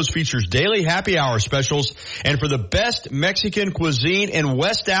Tarascos features daily happy hour specials. And for the best Mexican cuisine in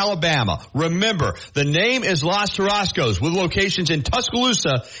West Alabama, remember, the name is Los Tarascos with locations in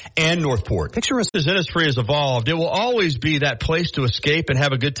Tuscaloosa and Northport. Picture us as Innisfree has evolved. It will always be that place to escape and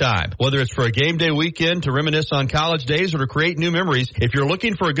have a good time. Whether it's for a game day weekend, to reminisce on college days, or to create new memories, if you're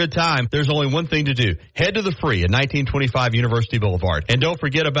looking for a good time, there's only one thing to do. Head to the Free at 1925 University Boulevard. And don't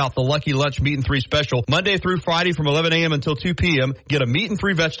forget about the Lucky Lunch Meat and 3 special. Monday through Friday from 11 a.m. until 2 p.m. Get a meat and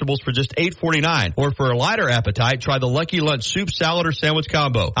 3 vegetables for just $8.49. Or for a lighter appetite, try the Lucky Lunch soup, salad, or sandwich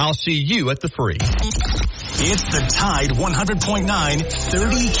combo. I'll see you at the Free. It's the Tide 100.9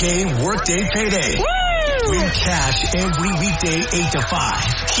 30K Workday Payday. Woo! Win cash every weekday 8 to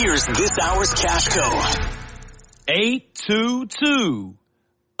 5. Here's this hour's cash code. 822.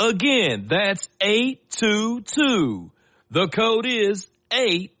 Again, that's 822. The code is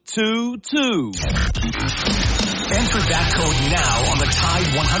 822. Enter that code now on the Tide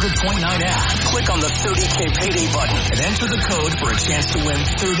 100.9 app. Click on the 30K Payday button and enter the code for a chance to win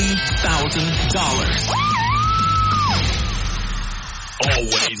 $30,000.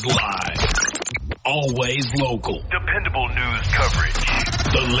 Always live. Always local. Dependable news coverage.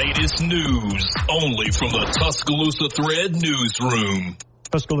 The latest news only from the Tuscaloosa Thread newsroom.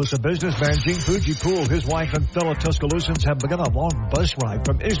 Tuscaloosa businessman Gene Fujipool, his wife, and fellow Tuscaloosans have begun a long bus ride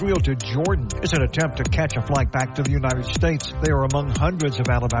from Israel to Jordan. It's an attempt to catch a flight back to the United States. They are among hundreds of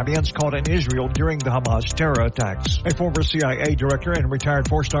Alabamians caught in Israel during the Hamas terror attacks. A former CIA director and retired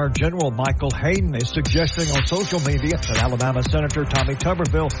four-star General Michael Hayden is suggesting on social media that Alabama Senator Tommy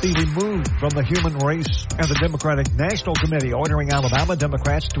Tuberville be removed from the human race. And the Democratic National Committee ordering Alabama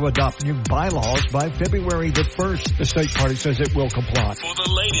Democrats to adopt new bylaws by February the 1st. The state party says it will comply.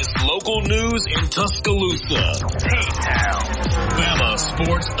 The latest local news in Tuscaloosa. T-Town. Bama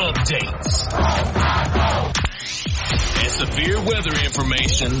Sports Updates. And severe weather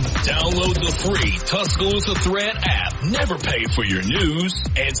information. Download the free Tuscaloosa Thread app. Never pay for your news.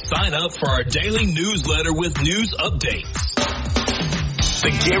 And sign up for our daily newsletter with news updates. The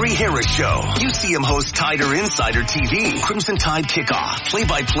Gary Harris Show. UCM host Tider Insider TV. Crimson Tide Kickoff.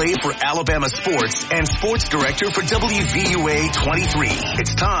 Play-by-play for Alabama sports and sports director for WVUA 23.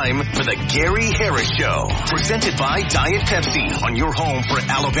 It's time for the Gary Harris Show. Presented by Diet Pepsi on your home for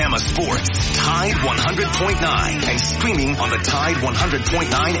Alabama sports. Tide 100.9 and streaming on the Tide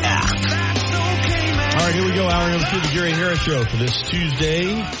 100.9 app. All right, here we go. Hour number 2 of the Gary Harris Show for this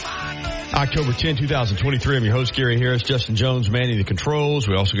Tuesday, October 10, 2023. I'm your host, Gary Harris. Justin Jones manning the controls.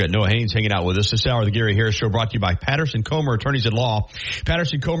 We also got Noah Haynes hanging out with us this hour of the Gary Harris Show, brought to you by Patterson Comer, attorneys at law.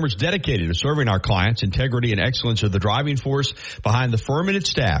 Patterson Comer is dedicated to serving our clients. Integrity and excellence are the driving force behind the firm and its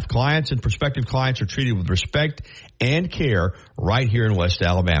staff. Clients and prospective clients are treated with respect and care right here in West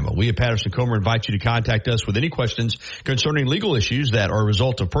Alabama. We at Patterson Comer invite you to contact us with any questions concerning legal issues that are a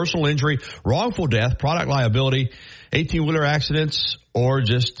result of personal injury, wrongful death, product liability, 18-wheeler accidents, or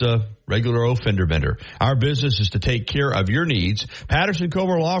just regular old fender bender. Our business is to take care of your needs.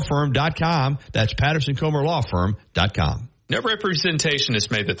 PattersonComerLawFirm.com. That's PattersonComerLawFirm.com. No representation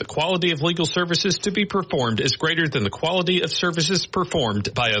is made that the quality of legal services to be performed is greater than the quality of services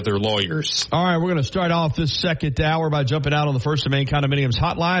performed by other lawyers. All right, we're going to start off this second hour by jumping out on the First and Main Condominiums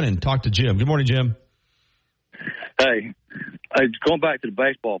hotline and talk to Jim. Good morning, Jim. Hey, going back to the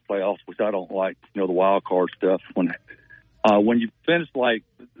baseball playoffs, which I don't like, the wild card stuff. When you finish, like,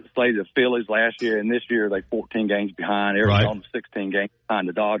 say, the Phillies last year, and this year they 14 games behind, Arizona 16 games behind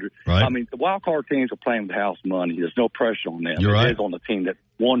the Dodgers. Right. I mean, the wild card teams are playing with house money. There's no pressure on them. You're right. It is on the team that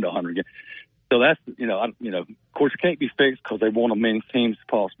won the 100 games. So that's, of course, it can't be fixed because they want as many teams as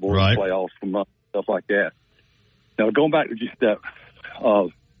possible in the playoffs from stuff like that. Now, going back to just that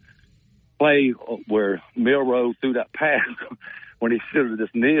play where Milroe threw that pass when he should have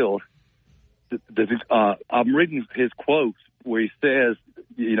just kneeled. I'm reading his quotes where he says,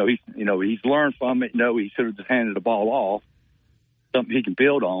 he's learned from it. No, he should have just handed the ball off, something he can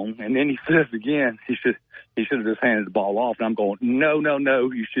build on. And then he says again, he should have just handed the ball off. And I'm going, no,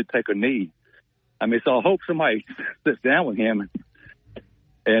 you should take a knee. I mean, so I hope somebody sits down with him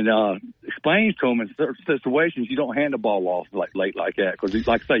and explains to him in certain situations you don't hand the ball off late like that, because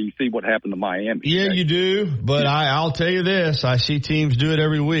like I say, you see what happened to Miami. Yeah, you do, but I'll tell you this, I see teams do it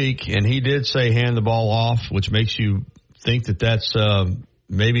every week, and he did say hand the ball off, which makes you think that that's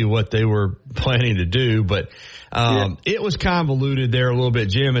maybe what they were planning to do, but it was convoluted there a little bit,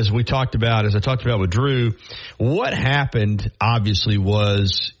 Jim, as I talked about with Drew. What happened, obviously,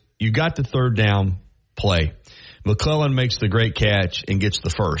 was you got the third down play. McClellan makes the great catch and gets the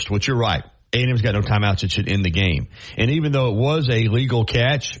first, which you're right. A&M's got no timeouts. It should end the game. And even though it was a legal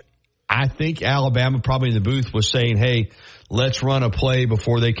catch, I think Alabama probably in the booth was saying, hey, let's run a play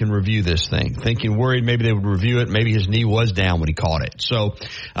before they can review this thing. Worried maybe they would review it. Maybe his knee was down when he caught it. So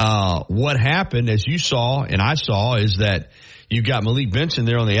what happened, as you saw and I saw, is that you got Malik Benson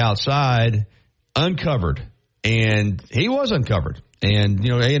there on the outside uncovered. And he was uncovered. And,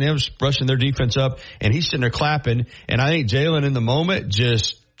 A&M's rushing their defense up, and he's sitting there clapping. And I think Jalen in the moment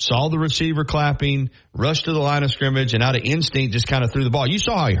just saw the receiver clapping, rushed to the line of scrimmage, and out of instinct just kind of threw the ball. You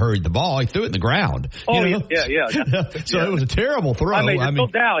saw how he hurried the ball. He threw it in the ground. Oh, yeah. So it was a terrible throw. I mean, no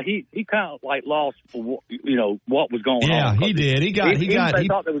doubt he kind of like lost, what was going on. Yeah, he did. He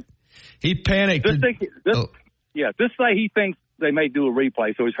panicked. Just say he thinks they may do a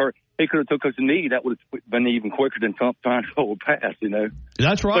replay, so he's hurt. He could have took us a knee. That would have been even quicker than trying to hold a pass,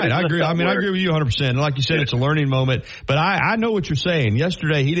 That's right. I agree. I agree with you 100%. And like you said, it's a learning moment. But I know what you're saying.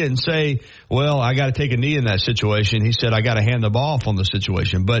 Yesterday, he didn't say, well, I got to take a knee in that situation. He said, I got to hand the ball off on the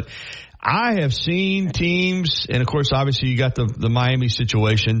situation. But I have seen teams, and of course, obviously, you got the Miami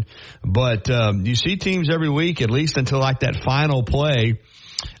situation. But you see teams every week, at least until like that final play,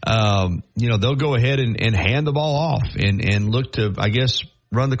 they'll go ahead and hand the ball off and look to, I guess,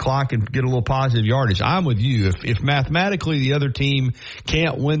 run the clock and get a little positive yardage. I'm with you. If mathematically the other team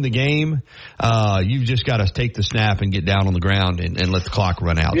can't win the game, you've just got to take the snap and get down on the ground and let the clock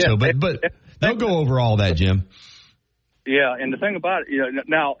run out. Yeah, but they'll go over all that, Jim. Yeah, and the thing about it,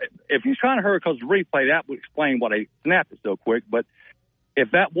 now, if he's trying to hurry because of the replay, that would explain why they snapped it so quick. But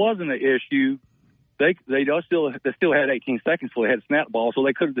if that wasn't an issue, they still had 18 seconds before they had to snap the ball, so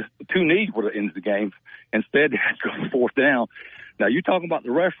they could have, the two knees would have ended the game. Instead, they had to go fourth down. Now, you're talking about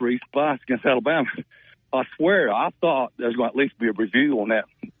the referee's bias against Alabama. I swear, I thought there was going to at least be a review on that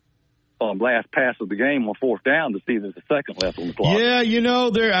last pass of the game on fourth down to see if there's a second left on the clock. Yeah,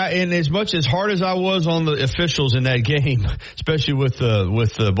 and as much as hard as I was on the officials in that game, especially with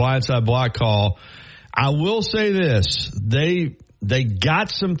the blindside block call, I will say this: they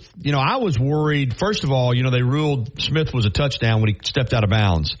got some. I was worried. First of all, they ruled Smith was a touchdown when he stepped out of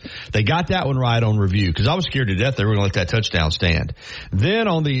bounds. They got that one right on review because I was scared to death they were going to let that touchdown stand. Then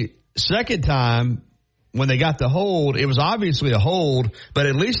on the second time, when they got the hold, it was obviously a hold, but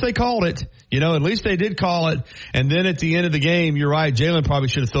at least they called it. At least they did call it. And then at the end of the game, you're right, Jalen probably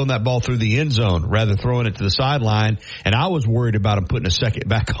should have thrown that ball through the end zone rather than throwing it to the sideline. And I was worried about him putting a second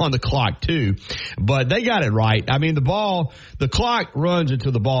back on the clock too. But they got it right. I mean, the clock runs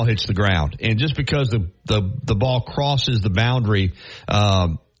until the ball hits the ground. And just because the ball crosses the boundary,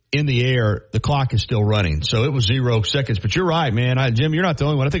 in the air, the clock is still running. So it was 0 seconds. But you're right, man. Jim, you're not the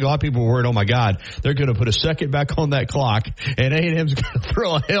only one. I think a lot of people were worried, oh, my God, they're going to put a second back on that clock, and A&M's going to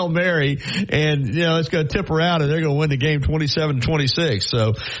throw a Hail Mary, and, it's going to tip around, and they're going to win the game 27-26.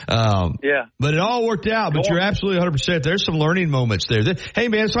 So, yeah. But it all worked out. But you're absolutely 100%. There's some learning moments there. Hey,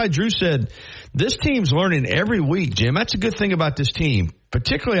 man, it's like Drew said, this team's learning every week, Jim. That's a good thing about this team,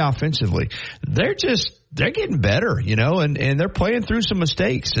 particularly offensively. They're getting better, and they're playing through some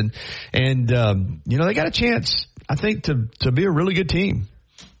mistakes, and they got a chance, I think, to be a really good team.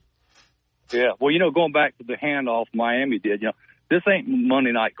 Yeah, well, going back to the handoff Miami did, this ain't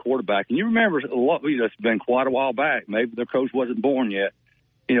Monday night quarterback, and you remember it's been quite a while back. Maybe their coach wasn't born yet.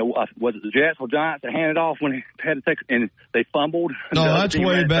 Was it the Jets or Giants that handed off when he had to take, and they fumbled? No, that's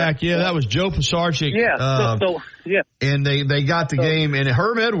way back. Yeah, that was Joe Pisarcik. Yeah, yeah. And they got the game, and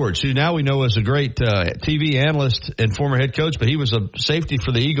Herm Edwards, who now we know is a great TV analyst and former head coach, but he was a safety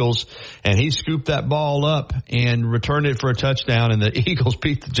for the Eagles, and he scooped that ball up and returned it for a touchdown, and the Eagles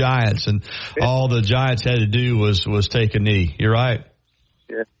beat the Giants, and all the Giants had to do was take a knee. You're right.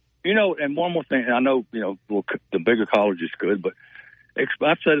 Yeah. And one more thing, I know, the bigger colleges could, but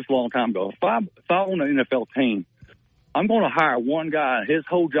I've said this a long time ago. If I own an NFL team, I'm going to hire one guy. His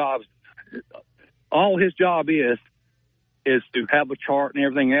whole job, all his job is to have a chart and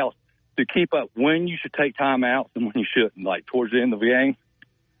everything else to keep up when you should take timeouts and when you shouldn't. Like towards the end of the game,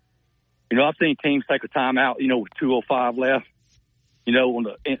 I've seen teams take a timeout, with 2:05 left.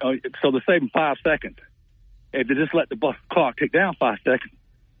 So they're saving 5 seconds. If they just let the clock tick down 5 seconds,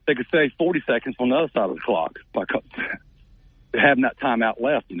 they could save 40 seconds on the other side of the clock by having that timeout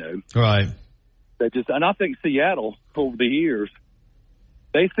left, Right. And I think Seattle, over the years,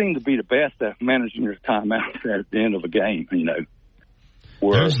 they seem to be the best at managing their timeouts at the end of a game,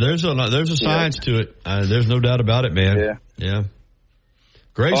 There's a science to it. There's no doubt about it, man. Yeah.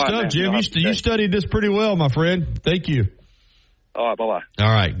 Great stuff, right, Jim. You studied this pretty well, my friend. Thank you. All right, bye-bye. All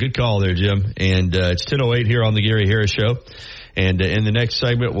right, good call there, Jim. And it's 10:08 here on the Gary Harris Show. And in the next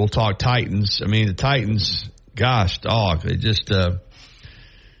segment, we'll talk Titans. I mean, the Titans... Gosh, dog, they just had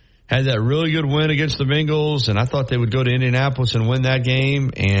that really good win against the Bengals, and I thought they would go to Indianapolis and win that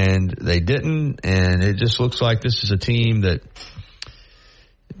game, and they didn't, and it just looks like this is a team that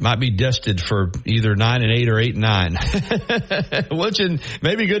might be destined for either 9-8 or 8-9, which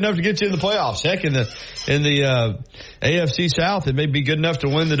may be good enough to get you in the playoffs. Heck, in the AFC South, it may be good enough to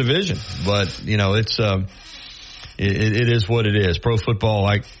win the division, but it's it is what it is. Pro football,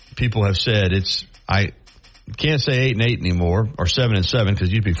 like people have said, can't say 8-8 anymore, or 7-7,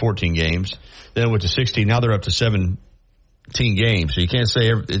 because you'd be 14 games. Then it went to 16. Now they're up to 17 games. So you can't say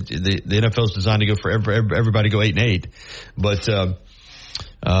the NFL is designed to go for everybody to go 8-8, but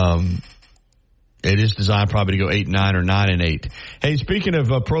it is designed probably to go 8-9 or 9-8. Hey, speaking of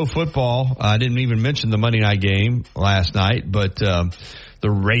pro football, I didn't even mention the Monday night game last night, but the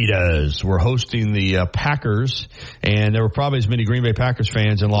Raiders were hosting the Packers, and there were probably as many Green Bay Packers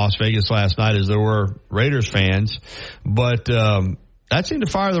fans in Las Vegas last night as there were Raiders fans. But that seemed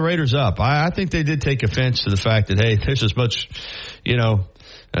to fire the Raiders up. I think they did take offense to the fact that, hey, there's as much,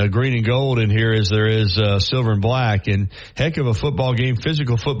 green and gold in here as there is silver and black. And heck of a football game,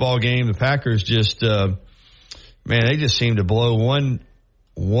 physical football game. The Packers just, they just seemed to blow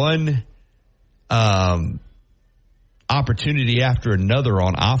one opportunity after another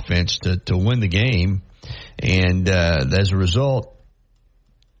on offense to win the game. And as a result,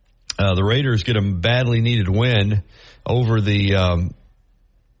 the Raiders get a badly needed win over the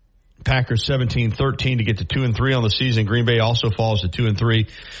Packers 17-13 to get to 2-3 on the season. Green Bay also falls to 2-3.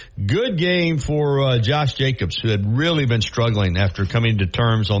 Good game for Josh Jacobs, who had really been struggling after coming to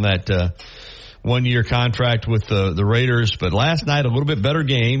terms on that 1-year contract with the Raiders. But last night, a little bit better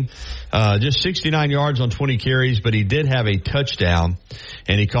game. Just 69 yards on 20 carries, but he did have a touchdown,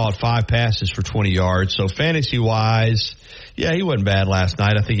 and he caught 5 passes for 20 yards. So fantasy-wise, yeah, he wasn't bad last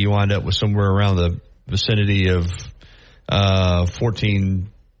night. I think he wound up with somewhere around the vicinity of 14,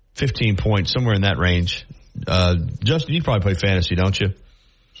 15 points, somewhere in that range. Justin, you probably play fantasy, don't you?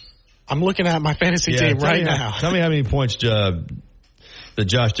 I'm looking at my fantasy team right now. Tell me how many points that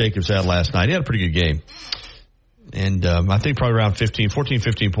Josh Jacobs had last night. He had a pretty good game. And I think probably around 15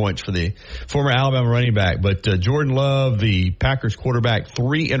 points for the former Alabama running back. But Jordan Love, the Packers quarterback,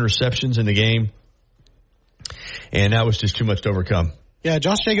 3 interceptions in the game. And that was just too much to overcome. Yeah,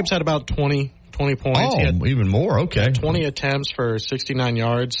 Josh Jacobs had about 20 points. Oh, he had even more. Okay. 20 attempts for 69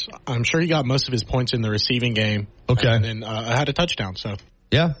 yards. I'm sure he got most of his points in the receiving game. Okay. And then had a touchdown, so.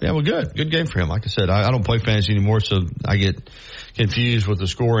 Yeah, well, good. Good game for him. Like I said, I don't play fantasy anymore, so I get confused with the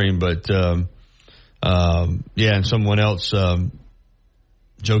scoring. But, and someone else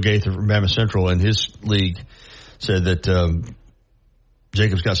Joe Gaither from Bama Central in his league said that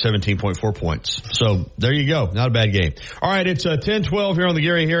Jacobs got 17.4 points. So there you go. Not a bad game. All right, it's 10-12 here on the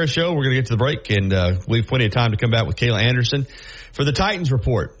Gary Harris Show. We're going to get to the break, and we've plenty of time to come back with Kayla Anderson for the Titans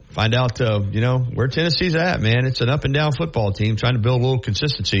report. Find out, where Tennessee's at, man. It's an up and down football team trying to build a little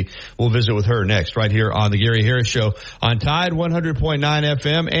consistency. We'll visit with her next right here on the Gary Harris Show on Tide 100.9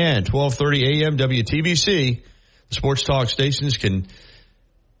 FM and 1230 AM WTBC. The sports talk stations can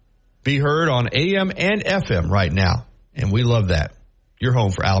be heard on AM and FM right now, and we love that. Your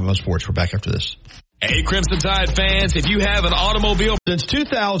home for Alabama sports. We're back after this. Hey, Crimson Tide fans, if you have an automobile. Since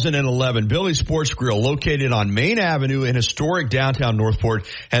 2011, Billy's Sports Grill, located on Main Avenue in historic downtown Northport,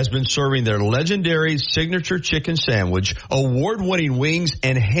 has been serving their legendary signature chicken sandwich, award-winning wings,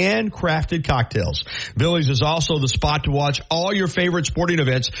 and handcrafted cocktails. Billy's is also the spot to watch all your favorite sporting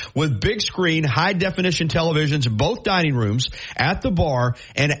events with big screen, high-definition televisions in both dining rooms, at the bar,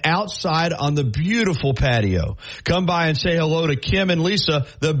 and outside on the beautiful patio. Come by and say hello to Kim and Lisa,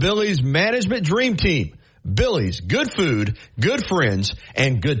 the Billy's management dream team. Billy's, good food, good friends,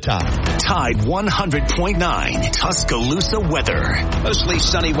 and good time. Tide 100.9 Tuscaloosa weather. Mostly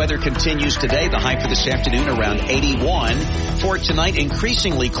sunny weather continues today. The high for this afternoon around 81. For tonight,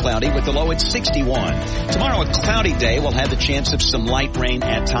 increasingly cloudy with the low at 61. Tomorrow, a cloudy day. We'll have the chance of some light rain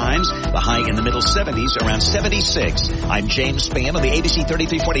at times. The high in the middle 70s, around 76. I'm James Spann of the ABC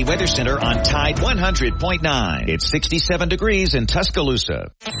 3340 Weather Center on Tide 100.9. It's 67 degrees in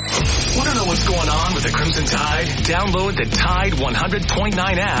Tuscaloosa. Want to know what's going on with the Crimson Tide? Download the Tide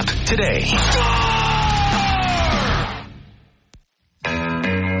 100.9 app today.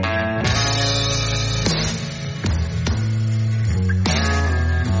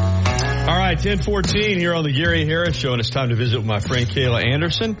 All right, 10:14 here on the Gary Harris Show, and it's time to visit with my friend Kayla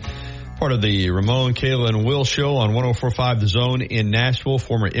Anderson, part of the Ramon, Kayla, and Will Show on 104.5 The Zone in Nashville,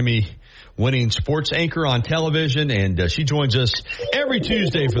 former Emmy-winning sports anchor on television, and she joins us every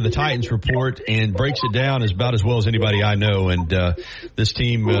Tuesday for the Titans report and breaks it down about as well as anybody I know. And this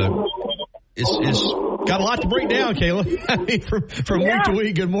team is got a lot to break down, Kayla. I mean, from week to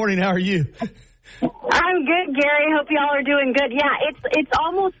week. Good morning. How are you? I'm good, Gary. Hope y'all are doing good. Yeah, it's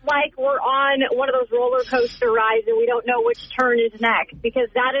almost like we're on one of those roller coaster rides and we don't know which turn is next, because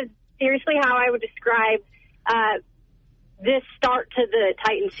that is seriously how I would describe this start to the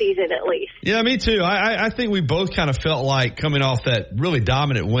Titans season, at least. Yeah, me too. I think we both kind of felt like coming off that really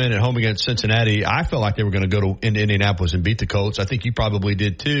dominant win at home against Cincinnati, I felt like they were going to go into Indianapolis and beat the Colts. I think you probably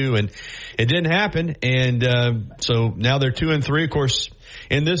did too, and it didn't happen. And so now they're 2-3. Of course,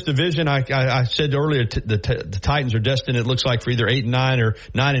 in this division, I said earlier, the Titans are destined, it looks like, for either 8-9 or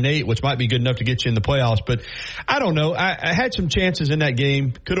 9-8, which might be good enough to get you in the playoffs. But I don't know. I had some chances in that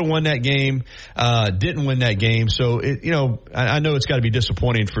game. Could have won that game. Didn't win that game. So, I know it's got to be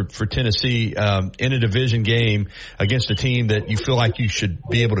disappointing for Tennessee in a division game against a team that you feel like you should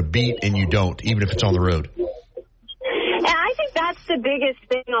be able to beat, and you don't, even if it's on the road. And I think that's the biggest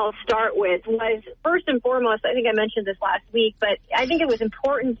thing I'll start with was, first and foremost, I think I mentioned this last week, but I think it was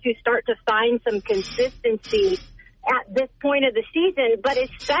important to start to find some consistency at this point of the season, but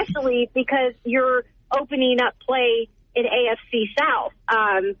especially because you're opening up play in AFC South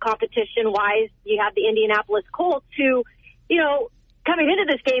competition-wise. You have the Indianapolis Colts who, coming into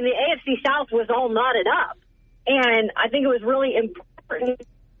this game, the AFC South was all knotted up. And I think it was really important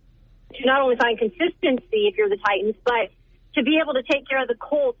to not only find consistency if you're the Titans, but to be able to take care of the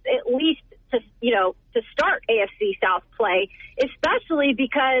Colts, at least to start AFC South play, especially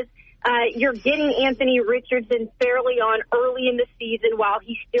because you're getting Anthony Richardson fairly on early in the season while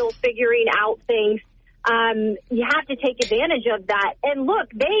he's still figuring out things. You have to take advantage of that. And look,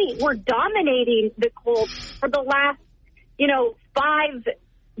 they were dominating the Colts for the last, 5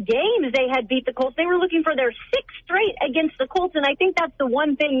 games they had beat the Colts. They were looking for their 6th straight against the Colts, and I think that's the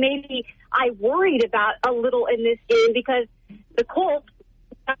one thing maybe I worried about a little in this game, because the Colts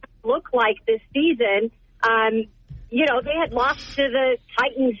look like this season. They had lost to the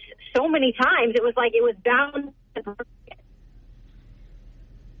Titans so many times. It was like it was bound to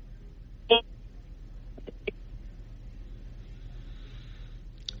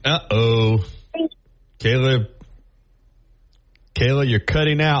Uh-oh. Kayla, you're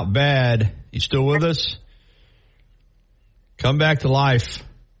cutting out bad. You still with us? Come back to life.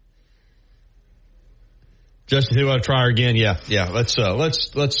 Justin, do you want to try her again? Yeah. Let's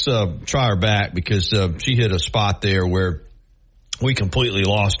try her back, because she hit a spot there where we completely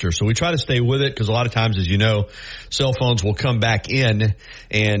lost her. So we try to stay with it because a lot of times, as you know, cell phones will come back in,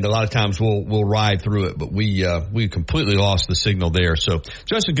 and a lot of times we'll ride through it. But we completely lost the signal there. So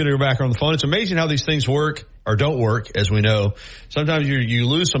Justin, good to hear back on the phone. It's amazing how these things work or don't work, as we know. Sometimes you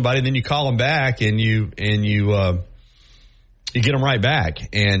lose somebody, and then you call them back, and you get them right back,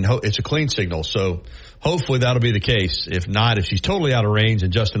 and it's a clean signal. So hopefully that'll be the case. If not, if she's totally out of range,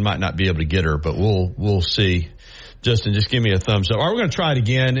 and Justin might not be able to get her, but we'll see. Justin, just give me a thumbs up. All right, we're going to try it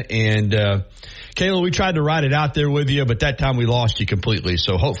again. And Kayla, we tried to ride it out there with you, but that time we lost you completely.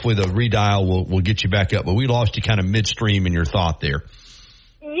 So hopefully the redial will get you back up. But we lost you kind of midstream in your thought there.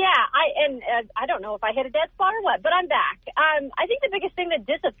 Yeah, I don't know if I hit a dead spot or what, but I'm back. I think the biggest thing that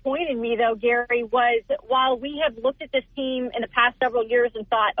disappointed me, though, Gary, was while we have looked at this team in the past several years and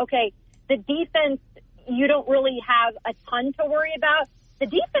thought, okay, the defense, you don't really have a ton to worry about. The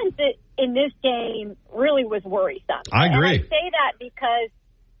defense in this game really was worrisome. I agree. And I say that because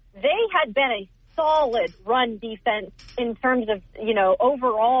they had been a solid run defense in terms of,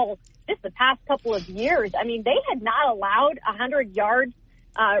 overall, just the past couple of years. I mean, they had not allowed 100 yards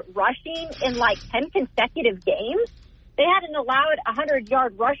rushing in like 10 consecutive games. They hadn't allowed a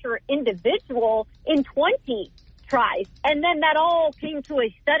 100-yard rusher individual in 20 tries. And then that all came to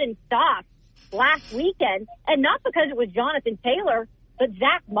a sudden stop last weekend. And not because it was Jonathan Taylor, but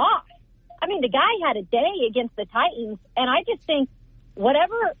Zach Moss. I mean, the guy had a day against the Titans, and I just think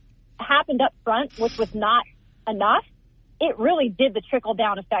whatever happened up front, which was not enough, it really did the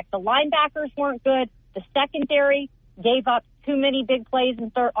trickle-down effect. The linebackers weren't good. The secondary gave up too many big plays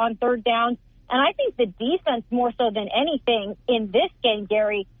on third down. And I think the defense, more so than anything in this game,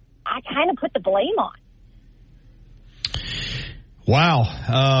 Gary, I kind of put the blame on.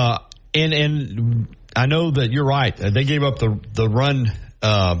 Wow. And I know that you're right. They gave up the run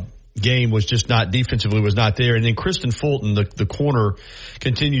game was just not defensively was not there. And then Kristen Fulton, the corner,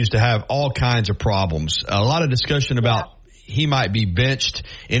 continues to have all kinds of problems. A lot of discussion about he might be benched.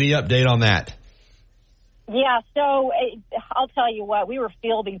 Any update on that? Yeah, so I'll tell you what, we were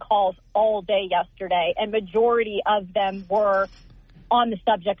fielding calls all day yesterday, and majority of them were on the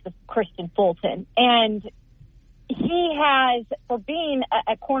subject of Kristen Fulton. And he has, for being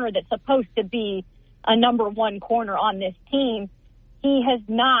a corner that's supposed to be a number one corner on this team, he has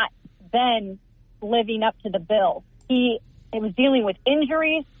not been living up to the bill. He was dealing with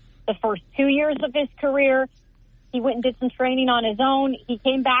injuries the first 2 years of his career. He went and did some training on his own. He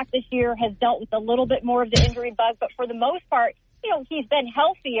came back this year, has dealt with a little bit more of the injury bug, but for the most part, he's been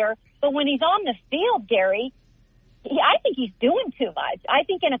healthier. But when he's on the field, Gary, I think he's doing too much. I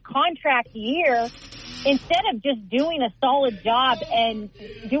think in a contract year, instead of just doing a solid job and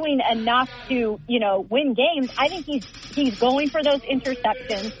doing enough to, win games, I think he's going for those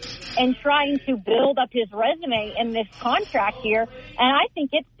interceptions and trying to build up his resume in this contract year. And I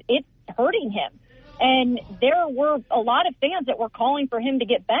think it's hurting him. And there were a lot of fans that were calling for him to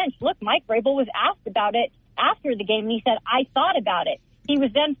get benched. Look, Mike Vrabel was asked about it after the game, and he said, I thought about it. He was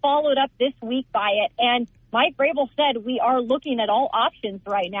then followed up this week by it, and Mike Vrabel said, we are looking at all options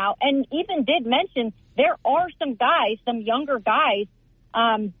right now, and even did mention there are some guys, some younger guys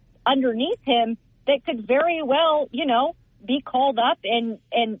underneath him that could very well, be called up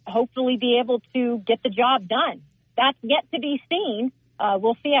and hopefully be able to get the job done. That's yet to be seen.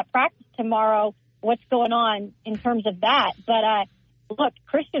 We'll see at practice tomorrow what's going on in terms of that. But look,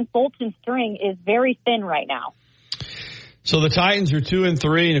 Kristen Fulton's string is very thin right now. So the Titans are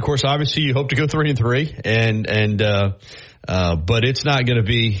 2-3, and of course, obviously, you hope to go 3-3, but it's not going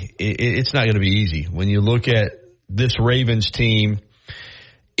to be easy when you look at this Ravens team.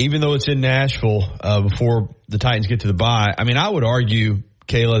 Even though it's in Nashville before the Titans get to the bye, I mean, I would argue,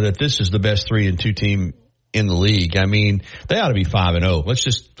 Kayla, that this is the best 3-2 team in the league. I mean, they ought to be 5-0. Let's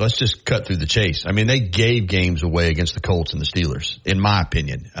just cut through the chase. I mean, they gave games away against the Colts and the Steelers, in my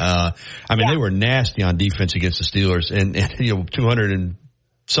opinion. They were nasty on defense against the Steelers, and 200 and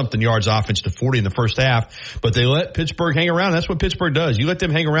something yards offense to 40 in the first half, but they let Pittsburgh hang around. That's what Pittsburgh does. You let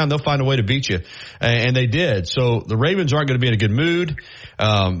them hang around, they'll find a way to beat you. And they did. So the Ravens aren't going to be in a good mood.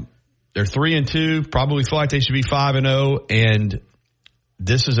 They're 3-2, probably feel like they should be 5-0. And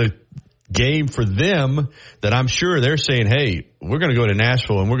this is a game for them that I'm sure they're saying, hey, we're going to go to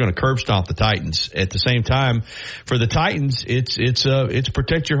Nashville and we're going to curb stomp the Titans. At the same time, for the Titans, it's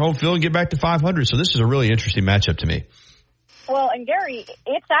protect your home field and get back to 500. So this is a really interesting matchup to me. Well, and Gary,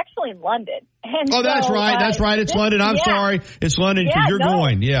 it's actually in London. And that's right. That's right. It's London. I'm sorry. It's London because you're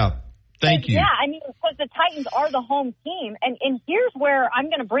going. Yeah. Thank you. Yeah, I mean, because the Titans are the home team. And here's where I'm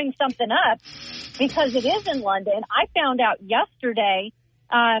going to bring something up because it is in London. I found out yesterday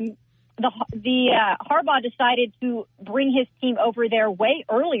Harbaugh decided to bring his team over there way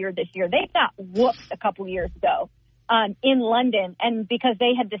earlier this year. They got whooped a couple years ago in London, and because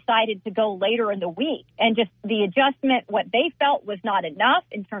they had decided to go later in the week, and just the adjustment, what they felt was not enough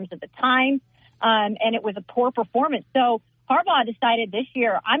in terms of the time, and it was a poor performance. So Harbaugh decided this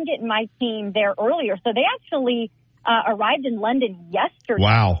year, I'm getting my team there earlier. So they actually arrived in London yesterday.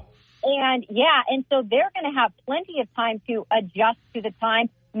 Wow. And so they're going to have plenty of time to adjust to the time.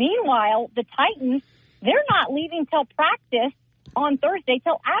 Meanwhile, the Titans, they're not leaving till practice on Thursday,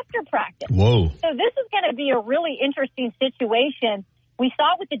 till after practice. Whoa. So this is going to be a really interesting situation. We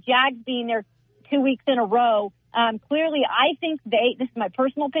saw with the Jags being there 2 weeks in a row. Clearly, I think this is my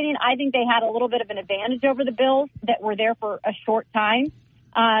personal opinion, I think they had a little bit of an advantage over the Bills that were there for a short time.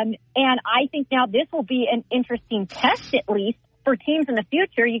 And I think now this will be an interesting test, at least, for teams in the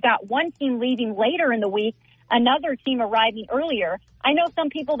future. You got one team leaving later in the week, another team arriving earlier. I know some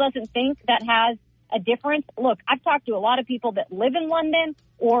people doesn't think that has a difference. Look, I've talked to a lot of people that live in London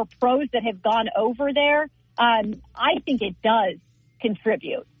or pros that have gone over there. I think it does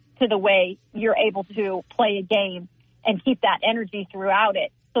contribute to the way you're able to play a game and keep that energy throughout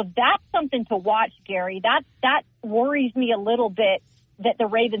it. So that's something to watch, Gary. That worries me a little bit that the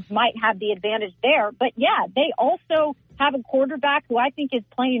Ravens might have the advantage there. But, yeah, they also have a quarterback who I think is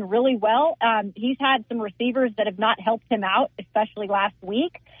playing really well. He's had some receivers that have not helped him out, especially last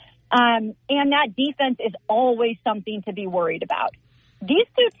week. And that defense is always something to be worried about. These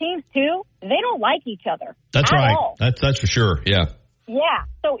two teams, too, they don't like each other. That's right. All. That's for sure, yeah. Yeah,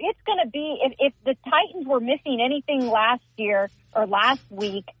 so it's going to be, if the Titans were missing anything last year or last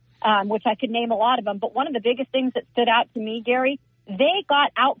week, which I could name a lot of them, but one of the biggest things that stood out to me, Gary, they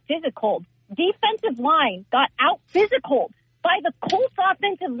got out-physicaled. Defensive line got out-physicaled by the Colts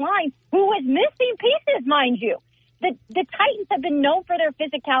offensive line, who was missing pieces, mind you. The Titans have been known for their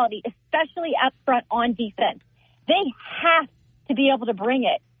physicality, especially up front on defense. They have to be able to bring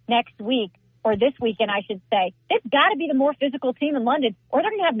it next week, or this weekend, I should say. They've got to be the more physical team in London, or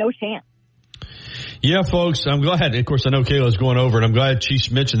they're going to have no chance. Yeah, folks, I'm glad. Of course, I know Kayla's going over, and I'm glad she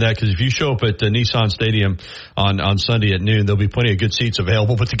mentioned that, because if you show up at the Nissan Stadium on Sunday at noon, there'll be plenty of good seats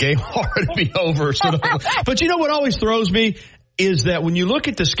available, but the game will already be over. So but you know what always throws me is that when you look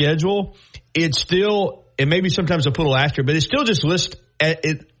at the schedule, it's still, and maybe sometimes I'll put a little asterisk, but it's still just listed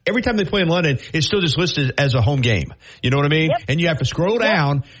every time they play in London, it's still just listed as a home game. You know what I mean? Yep. And you have to scroll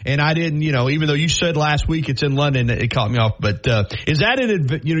down, and I didn't, even though you said last week it's in London, it caught me off. But is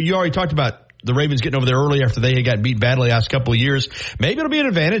that you already talked about the Ravens getting over there early after they had got beat badly the last couple of years. Maybe it'll be an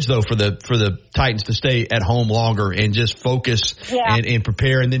advantage, though, for the Titans to stay at home longer and just focus and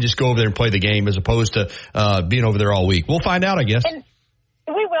prepare, and then just go over there and play the game as opposed to being over there all week. We'll find out, I guess. And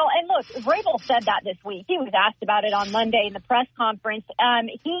we will. And look, Vrabel said that this week. He was asked about it on Monday in the press conference.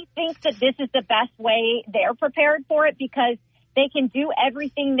 He thinks that this is the best way they're prepared for it, because they can do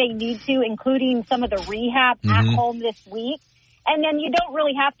everything they need to, including some of the rehab at home this week. And then you don't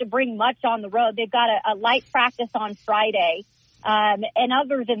really have to bring much on the road. They've got a light practice on Friday. And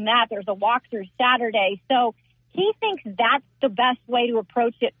other than that, there's a walkthrough Saturday. So he thinks that's the best way to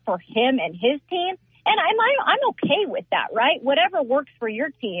approach it for him and his team. And I'm okay with that, right? Whatever works for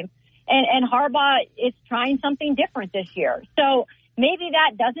your team. And Harbaugh is trying something different this year. So maybe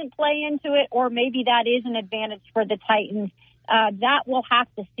that doesn't play into it, or maybe that is an advantage for the Titans. That we'll have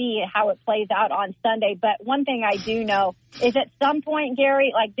to see how it plays out on Sunday. But one thing I do know is at some point,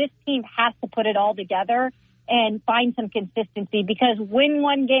 Gary, this team has to put it all together and find some consistency, because win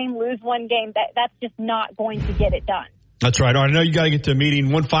one game, lose one game, that's just not going to get it done. That's right. All right, I know you got to get to a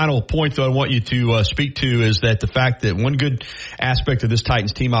meeting. One final point, though, I want you to speak to is that the fact that one good aspect of this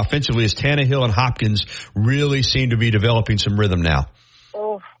Titans team offensively is Tannehill and Hopkins really seem to be developing some rhythm now.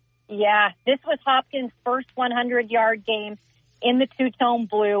 Oh, yeah. This was Hopkins' first 100-yard game in the two-tone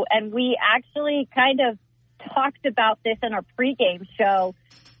blue, and we actually kind of talked about this in our pregame show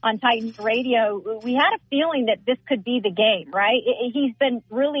on Titans Radio. We had a feeling that this could be the game, right? He's been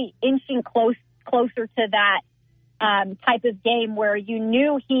really inching closer to that type of game where you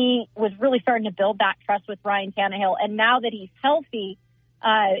knew he was really starting to build that trust with Ryan Tannehill, and now that he's healthy,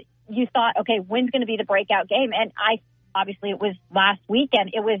 you thought, okay, when's going to be the breakout game? And obviously it was last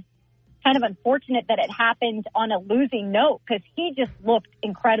weekend. It was kind of unfortunate that it happened on a losing note, because he just looked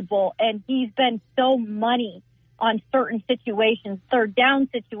incredible, and he's been so money on certain situations, third down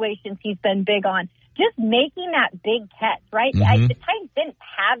situations he's been big on. Just making that big catch, right? The Titans didn't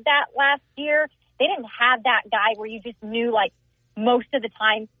have that last year. They didn't have that guy where you just knew, most of the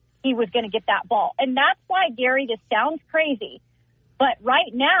time he was going to get that ball. And that's why, Gary, this sounds crazy, but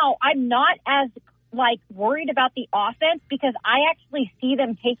right now I'm not as like worried about the offense because I actually see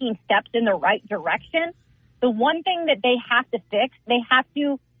them taking steps in the right direction. The one thing that they have to fix, they have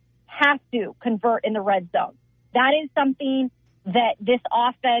to convert in the red zone. That is something that this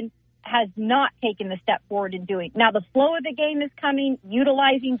offense has not taken the step forward in doing. Now, the flow of the game is coming,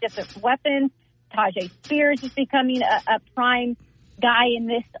 utilizing different weapons. Tajay Spears is becoming a prime guy in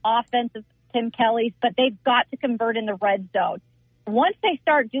this offense of Tim Kelly's, but they've got to convert in the red zone. Once they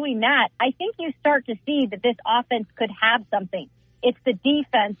start doing that, I think you start to see that this offense could have something. It's the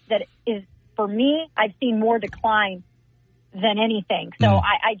defense that is, for me, I've seen more decline than anything. So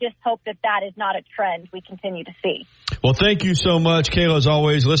I just hope that is not a trend we continue to see. Well, thank you so much, Kayla, as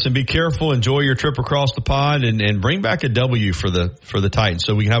always. Listen, be careful, enjoy your trip across the pond, and bring back a W for the Titans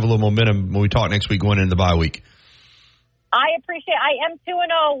so we can have a little momentum when we talk next week going into the bye week. I appreciate it. I am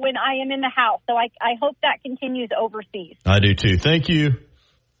 2-0 when I am in the house, so I hope that continues overseas. I do too. Thank you.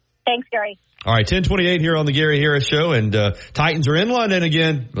 Thanks, Gary. All right, 10:28 here on the Gary Harris Show, and Titans are in London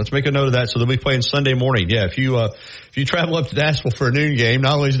again. Let's make a note of that. So they'll be playing Sunday morning. Yeah, if you travel up to Nashville for a noon game,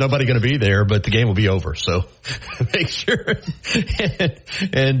 not only is nobody going to be there, but the game will be over. So make sure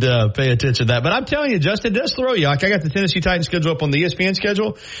and pay attention to that. But I'm telling you, Justin, it does throw you. Like I got the Tennessee Titans schedule up on the ESPN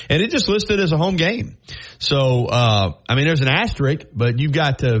schedule, and it just listed as a home game. So I mean, there's an asterisk, but you've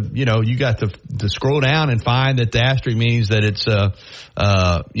got to scroll down and find that the asterisk means that it's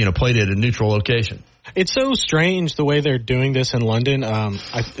played at a neutral location. It's so strange the way they're doing this in London,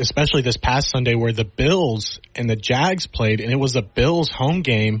 especially this past Sunday where the Bills and the Jags played, and it was the Bills' home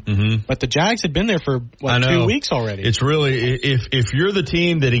game, but the Jags had been there for 2 weeks already. It's really, if you're the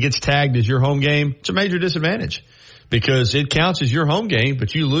team that it gets tagged as your home game, it's a major disadvantage because it counts as your home game,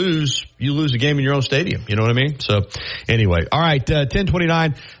 but you lose a game in your own stadium. You know what I mean? So anyway, all right,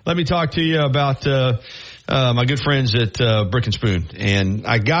 10:29. Let me talk to you about my good friends at Brick and Spoon, and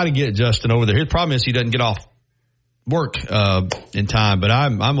I got to get Justin over there. His problem is he doesn't get off work in time, but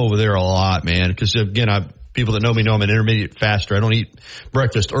I'm over there a lot, man. Because again, people that know me know I'm an intermediate faster. I don't eat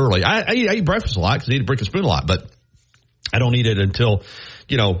breakfast early. I eat breakfast a lot because I eat Brick and Spoon a lot, but I don't eat it until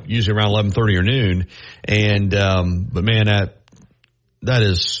usually around 11:30 or noon. And but man, that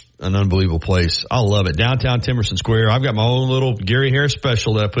is an unbelievable place. I love it. Downtown Timerson Square. I've got my own little Gary Harris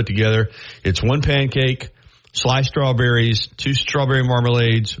special that I put together. It's one pancake, sliced strawberries, 2 strawberry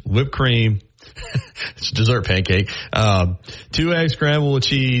marmalades, whipped cream. It's a dessert pancake. 2 eggs scrambled with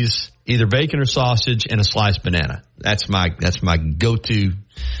cheese, either bacon or sausage, and a sliced banana. That's my go-to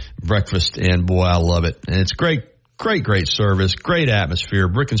breakfast, and boy, I love it. And it's great service, great atmosphere.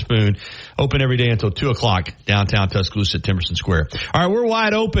 Brick and Spoon, open every day until 2 o'clock, downtown Tuscaloosa at Timerson Square. All right, we're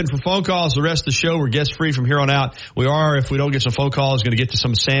wide open for phone calls the rest of the show. We're guest free from here on out. We are, if we don't get some phone calls, going to get to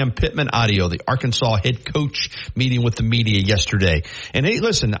some Sam Pittman audio, the Arkansas head coach meeting with the media yesterday. And hey,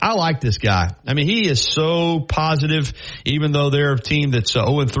 listen, I like this guy. I mean, he is so positive, even though they're a team that's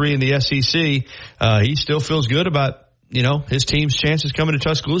 0-3 in the SEC. He still feels good about his team's chances coming to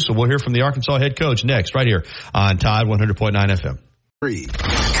Tuscaloosa. We'll hear from the Arkansas head coach next, right here on Tide 100.9 FM.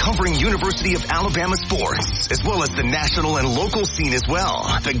 Covering University of Alabama sports, as well as the national and local scene as well.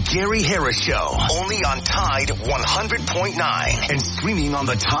 The Gary Harris Show, only on Tide 100.9 and streaming on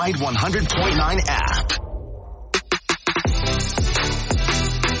the Tide 100.9 app.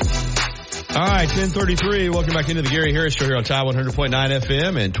 All right, 10:33. Welcome back into the Gary Harris Show here on Tide 100.9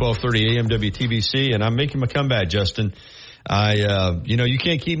 FM and 1230 AM WTBC. And I'm making my comeback, Justin. You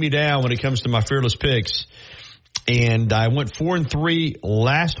can't keep me down when it comes to my fearless picks. And I went 4-3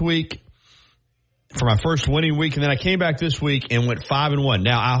 last week for my first winning week, and then I came back this week and went 5-1.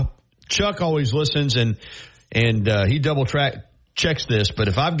 Now, Chuck always listens and he double checks this, but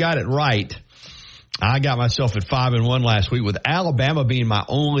if I've got it right, I got myself at 5-1 last week with Alabama being my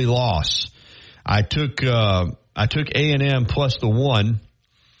only loss. I took A&M plus the 1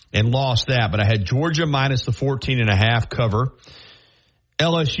 and lost that, but I had Georgia minus the 14.5 cover,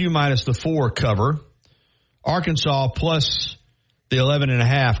 LSU minus the 4 cover, Arkansas plus the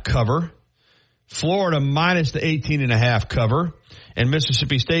 11.5 cover, Florida minus the 18.5 cover, and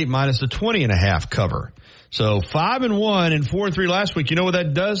Mississippi State minus the 20.5 cover. So 5-1 and 4-3 last week. You know what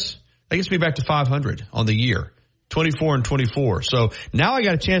that does? That gets me back to 500 on the year, 24-24. So now I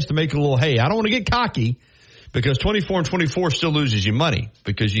got a chance to make a little hay. I don't want to get cocky because 24-24 still loses you money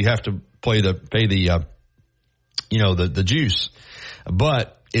because you have to pay the juice.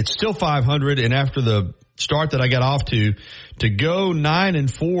 But it's still 500, and after the start that I got off to go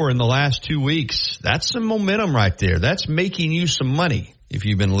 9-4 in the last 2 weeks, that's some momentum right there. That's making you some money if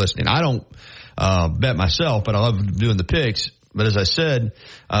you've been listening. I don't bet myself, but I love doing the picks. But as I said,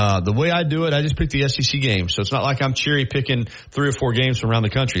 the way I do it, I just pick the SEC games. So it's not like I'm cherry picking 3 or 4 games from around the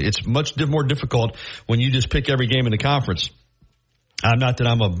country. It's much more difficult when you just pick every game in the conference. Not that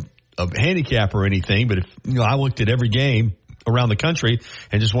I'm a handicapper or anything, but if I looked at every game around the country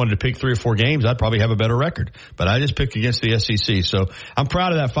and just wanted to pick 3 or 4 games, I'd probably have a better record. But I just picked against the SEC. So I'm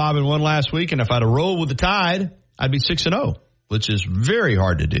proud of that 5-1 last week. And if I'd have rolled with the Tide, I'd be 6-0, which is very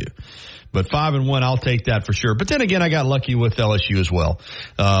hard to do. But 5-1, I'll take that for sure. But then again, I got lucky with LSU as well.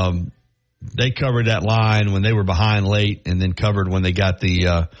 They covered that line when they were behind late, and then covered when they got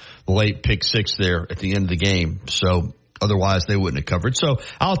the late pick 6 there at the end of the game. So otherwise, they wouldn't have covered. So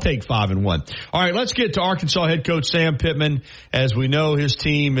I'll take 5-1. All right, let's get to Arkansas head coach Sam Pittman. As we know, his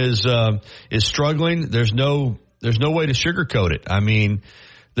team is struggling. There's no way to sugarcoat it. I mean,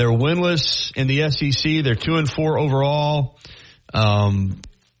 they're winless in the SEC. They're 2-4 overall.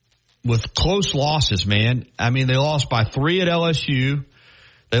 With close losses, man. I mean, they lost by 3 at LSU.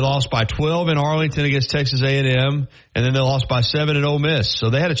 They lost by 12 in Arlington against Texas A&M, and then they lost by 7 at Ole Miss. So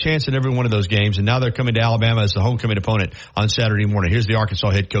they had a chance in every one of those games, and now they're coming to Alabama as the homecoming opponent on Saturday morning. Here's the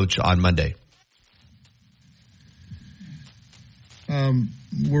Arkansas head coach on Monday.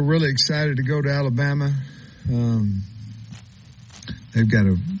 We're really excited to go to Alabama. They've got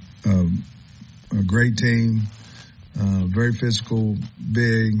a great team, very physical,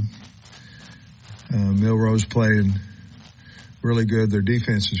 big. Milrose playing really good. Their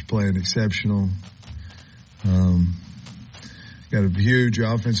defense is playing exceptional. Got a huge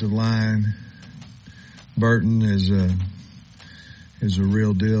offensive line. Burton is a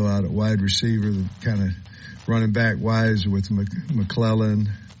real deal out at wide receiver, kind of running back wise with McClellan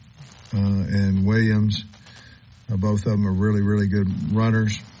and Williams. Both of them are really, really good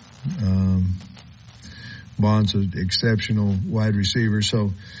runners. Bond's an exceptional wide receiver.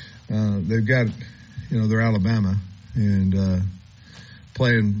 So they've got, they're Alabama and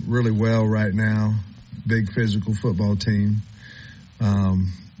playing really well right now. Big physical football team.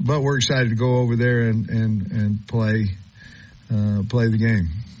 But we're excited to go over there and play the game.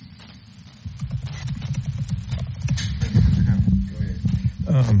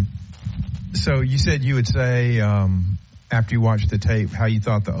 So you said you would say, after you watched the tape, how you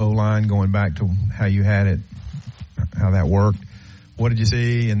thought the O-line, going back to how you had it, how that worked. What did you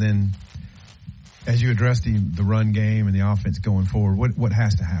see? And then as you address the run game and the offense going forward, what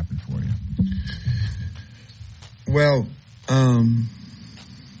has to happen for you? Well,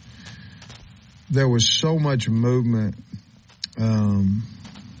 there was so much movement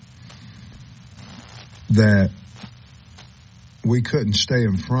that we couldn't stay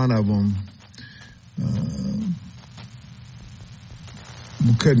in front of them.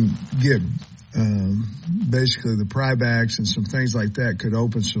 We couldn't get basically the pry backs and some things like that could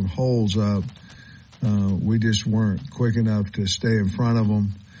open some holes up. We just weren't quick enough to stay in front of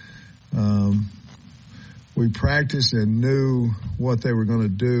them. We practiced and knew what they were going to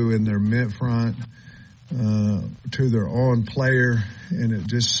do in their mid front to their on player, and it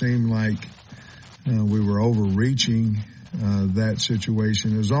just seemed like we were overreaching that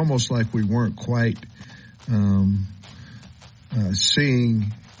situation. It was almost like we weren't quite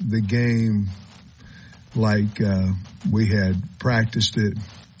seeing the game like we had practiced it.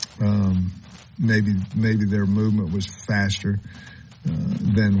 Maybe their movement was faster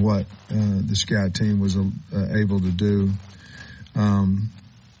than what the scout team was able to do.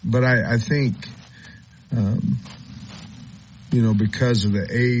 But I think, because of the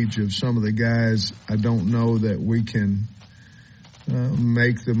age of some of the guys, I don't know that we can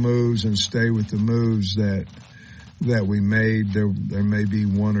make the moves and stay with the moves that we made. There may be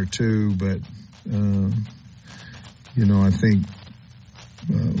one or two, but I think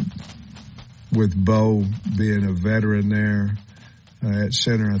with Bo being a veteran there at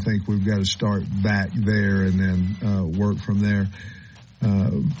center, I think we've got to start back there and then work from there.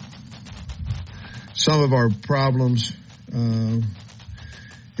 Some of our problems in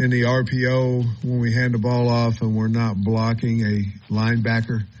the RPO when we hand the ball off and we're not blocking a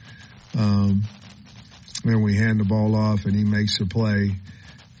linebacker, and we hand the ball off and he makes a play.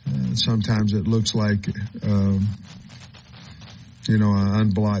 Sometimes it looks like, an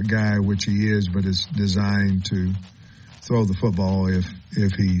unblocked guy, which he is, but it's designed to throw the football if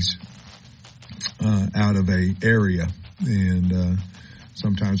he's out of a area. And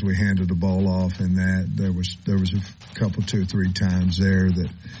sometimes we handed the ball off, and that there was a couple, 2 or 3 times there that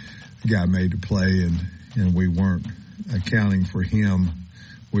the guy made a play, and we weren't accounting for him.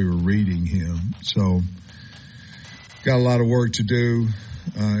 We were reading him. So got a lot of work to do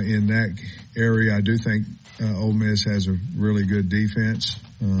in that area. I do think Ole Miss has a really good defense.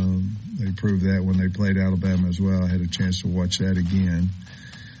 They proved that when they played Alabama as well. I had a chance to watch that again.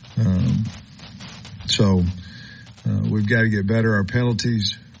 So we've got to get better. Our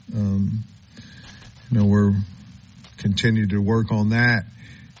penalties, we're continue to work on that.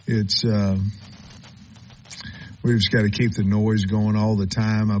 It's we've just got to keep the noise going all the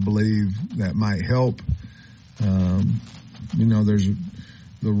time. I believe that might help. There's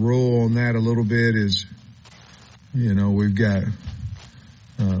the rule on that a little bit is, we've got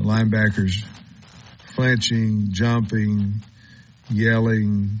linebackers flinching, jumping,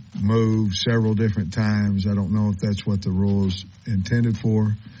 yelling, move several different times. I don't know if that's what the rule is intended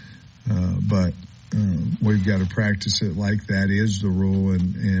for, but we've got to practice it like that is the rule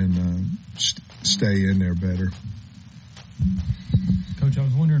and stay in there better. Coach, I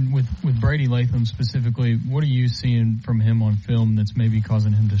was wondering with Brady Latham specifically, what are you seeing from him on film that's maybe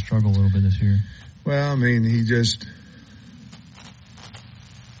causing him to struggle a little bit this year? Well, he's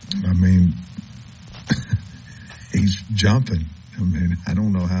jumping. I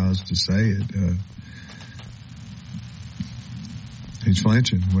don't know how else to say it. He's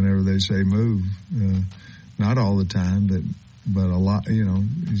flinching whenever they say move. Not all the time, but a lot.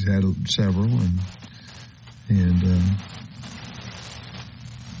 He's had several, and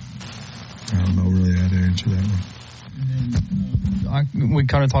I don't know really how to answer that one. We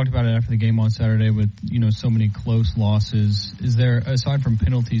kind of talked about it after the game on Saturday with, so many close losses. Is there, aside from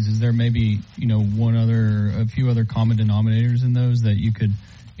penalties, is there maybe, a few other common denominators in those that you could,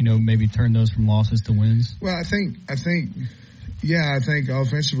 maybe turn those from losses to wins? Well, I think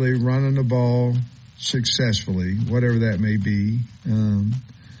offensively running the ball successfully, whatever that may be.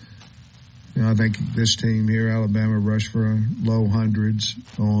 I think this team here, Alabama, rushed for low hundreds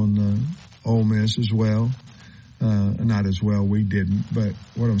on Ole Miss as well. Not as well, we didn't. But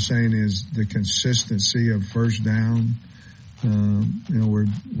what I'm saying is the consistency of first down.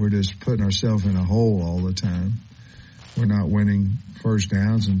 We're just putting ourselves in a hole all the time. We're not winning first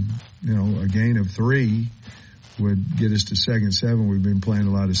downs, and a gain of 3 would get us to 2nd 7. We've been playing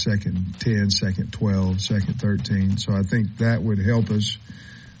a lot of 2nd 10, 2nd 12, 2nd 13. So I think that would help us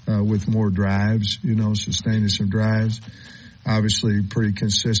with more drives. Sustaining some drives. Obviously pretty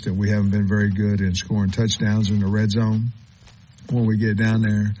consistent. We haven't been very good in scoring touchdowns in the red zone. When we get down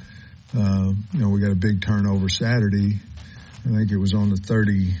there, we got a big turnover Saturday. I think it was on the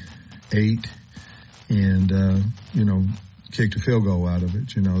 38 and, kicked a field goal out of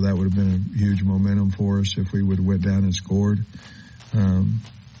it. That would have been a huge momentum for us if we would have went down and scored.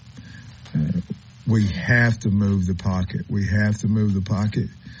 We have to move the pocket.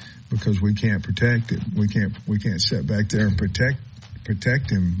 Because we can't protect it. We can't sit back there and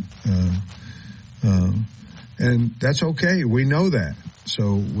protect him. And that's okay. We know that.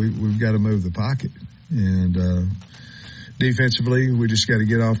 So we've got to move the pocket. And defensively, we just got to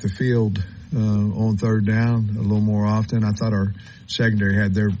get off the field on 3rd down a little more often. I thought our secondary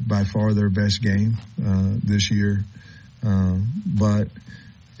had by far their best game this year. But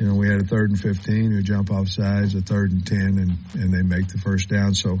we had a 3rd and 15, a jump off sides, a 3rd and 10, and they make the first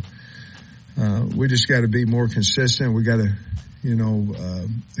down. So we just got to be more consistent. We got to,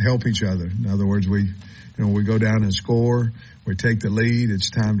 help each other. In other words, we go down and score. We take the lead.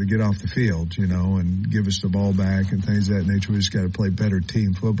 It's time to get off the field, and give us the ball back and things of that nature. We just got to play better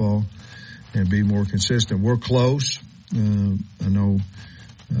team football and be more consistent. We're close. I know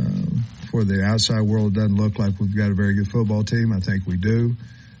for the outside world, it doesn't look like we've got a very good football team. I think we do.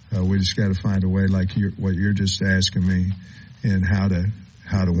 We just got to find a way, like what you're just asking me, and how to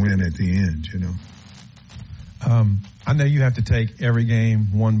win at the end. I know you have to take every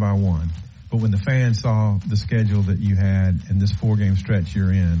game one by one, but when the fans saw the schedule that you had and this 4-game stretch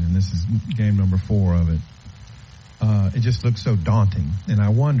you're in, and this is game number 4 of it, it just looks so daunting. And I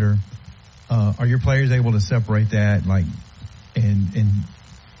wonder, are your players able to separate that, and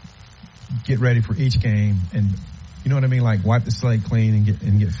get ready for each game, and wipe the slate clean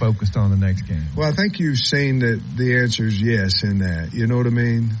and get focused on the next game? Well, I think you've seen that the answer is yes in that. You know what I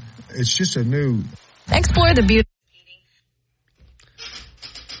mean? It's just a new. Explore the beauty.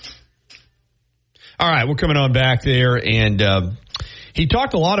 All right, we're coming on back there, and he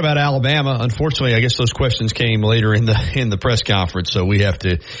talked a lot about Alabama. Unfortunately, I guess those questions came later in the press conference, so we have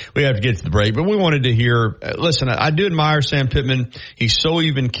to get to the break. But we wanted to hear. Listen, I do admire Sam Pittman. He's so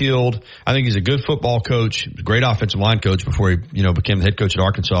even keeled. I think he's a good football coach, great offensive line coach before he became the head coach at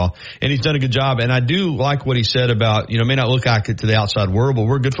Arkansas, and he's done a good job. And I do like what he said about may not look like it to the outside world, but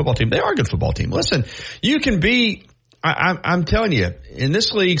we're a good football team. They are a good football team. Listen, you can be. I'm telling you, in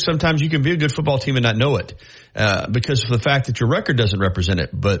this league, sometimes you can be a good football team and not know it. Because of the fact that your record doesn't represent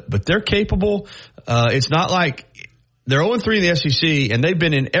it, but they're capable. It's not like They're 0-3 in the SEC, and they've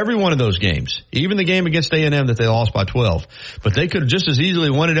been in every one of those games, even the game against A&M that they lost by 12. But they could have just as easily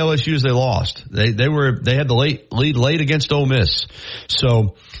won at LSU as they lost. They had the lead late against Ole Miss.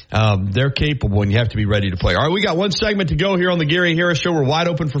 So they're capable, and you have to be ready to play. All right, we got one segment to go here on the Gary Harris Show. We're wide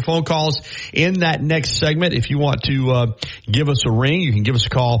open for phone calls in that next segment. If you want to give us a ring, you can give us a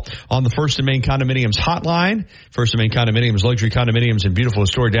call on the First and Main Condominiums hotline. First and Main Condominiums, luxury condominiums in beautiful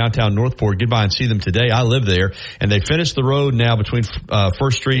historic downtown Northport. Get by and see them today. I live there, and they finished the road now between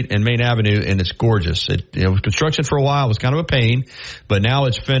First Street and Main Avenue, and it's gorgeous. It was construction for a while. It was kind of a pain, but now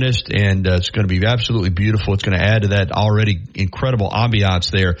it's finished, and it's going to be absolutely beautiful. It's going to add to that already incredible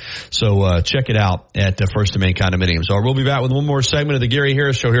ambiance there. So check it out at First and Main Condominiums. All right, we'll be back with one more segment of the Gary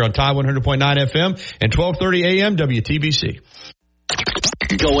Harris Show here on Tide 100.9 FM and 1230 AM WTBC.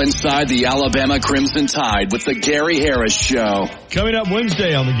 Go inside the Alabama Crimson Tide with the Gary Harris Show. Coming up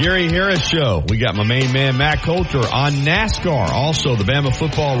Wednesday on the Gary Harris Show, we got my main man, Matt Coulter, on NASCAR. Also, the Bama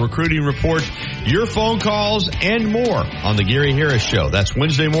football recruiting report, your phone calls, and more on the Gary Harris Show. That's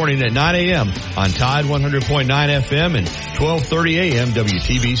Wednesday morning at 9 a.m. on Tide 100.9 FM and 1230 a.m.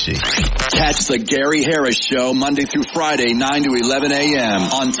 WTBC. Catch the Gary Harris Show Monday through Friday, 9 to 11 a.m.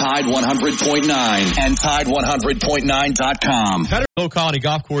 on Tide 100.9 and Tide100.9.com. Low Colony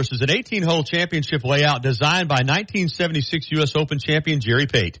Golf Course is an 18-hole championship layout designed by 1976 U.S. Open champion Jerry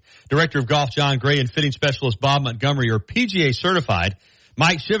Pate. Director of Golf John Gray and fitting specialist Bob Montgomery are PGA certified.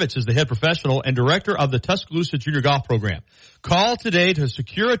 Mike Shivitz is the head professional and director of the Tuscaloosa Junior Golf Program. Call today to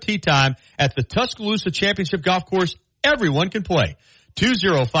secure a tee time at the Tuscaloosa Championship Golf Course. Everyone can play.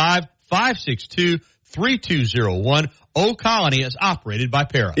 205-562-3201. Old Colony is operated by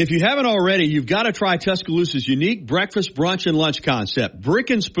Para. If you haven't already, you've got to try Tuscaloosa's unique breakfast, brunch, and lunch concept. Brick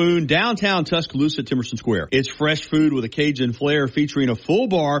and Spoon, downtown Tuscaloosa, Timerson Square. It's fresh food with a Cajun flair featuring a full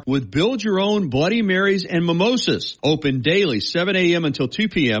bar with build-your-own Bloody Marys and mimosas. Open daily, 7 a.m. until 2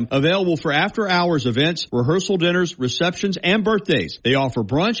 p.m. Available for after-hours events, rehearsal dinners, receptions, and birthdays. They offer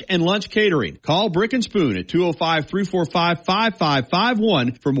brunch and lunch catering. Call Brick and Spoon at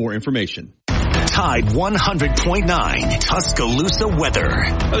 205-345-5551 for more information. Tide 100.9 Tuscaloosa weather.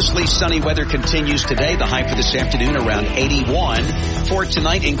 Mostly sunny weather continues today. The high for this afternoon around 81. For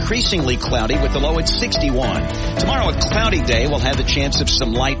tonight, increasingly cloudy with the low at 61. Tomorrow, a cloudy day. We'll have the chance of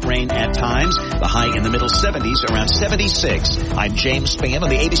some light rain at times. The high in the middle 70s, around 76. I'm James Spann on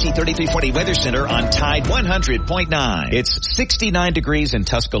the ABC 3340 Weather Center on Tide 100.9. It's 69 degrees in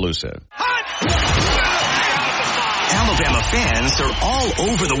Tuscaloosa. Alabama fans are all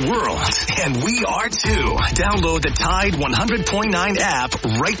over the world, and we are too. Download the Tide 100.9 app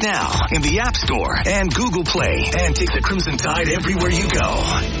right now in the App Store and Google Play, and take the Crimson Tide everywhere you go.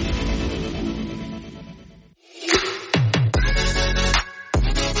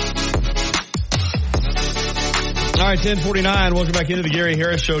 All right, 10:49. Welcome back into the Gary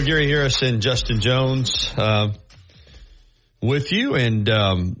Harris Show. Gary Harris and Justin Jones with you, and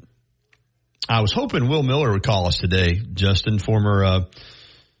I was hoping Will Miller would call us today. Justin, former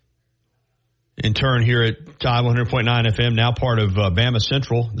intern here at Tide 100.9 FM, now part of Bama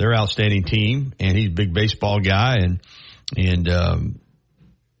Central, their outstanding team, and he's a big baseball guy. And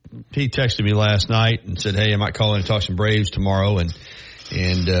he texted me last night and said, "Hey, I might call in and talk some Braves tomorrow," and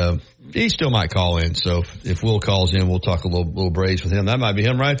he still might call in. So if Will calls in, we'll talk a little Braves with him. That might be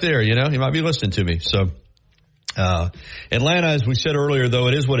him right there. You know, he might be listening to me. So. Atlanta, as we said earlier, though,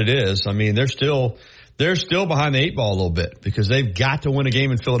 it is what it is. I mean, they're still behind the eight ball a little bit because they've got to win a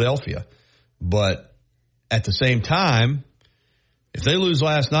game in Philadelphia. But at the same time, if they lose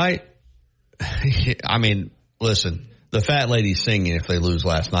last night, I mean, listen, the fat lady's singing if they lose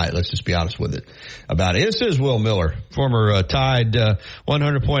last night. Let's just be honest with it about it. This is Will Miller, former Tide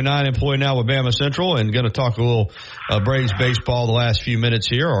 100.9 employee now with Bama Central, and going to talk a little Braves baseball the last few minutes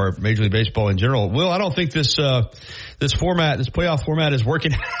here, or Major League Baseball in general. Will, I don't think this playoff format is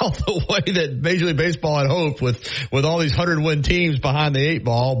working out the way that Major League Baseball had hoped with all these 100-win teams behind the eight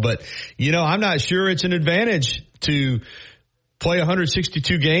ball. But, you know, I'm not sure it's an advantage to play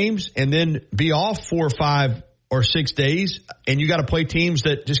 162 games and then be off 4 or 5 or 6 days, and you got to play teams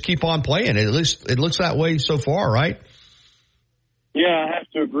that just keep on playing. At least it looks that way so far, right? Yeah, I have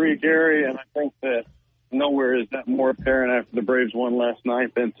to agree, Gary, and I think that nowhere is that more apparent after the Braves won last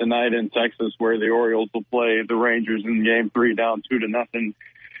night than tonight in Texas, where the Orioles will play the Rangers in Game 3 down 2-0,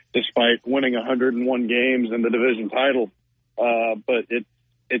 despite winning 101 games in the division title. But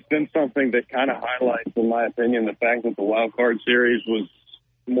it's been something that kind of highlights, in my opinion, the fact that the wild card series was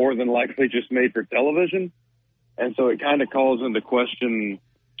more than likely just made for television. And so it kind of calls into question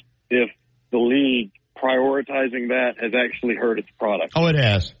if the league prioritizing that has actually hurt its product. Oh, it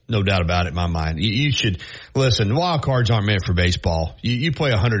has. No doubt about it in my mind. You should listen. Wild cards aren't meant for baseball. You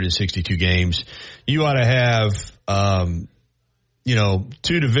play 162 games. You ought to have,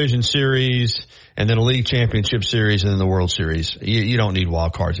 2 division series and then a league championship series and then the World Series. You don't need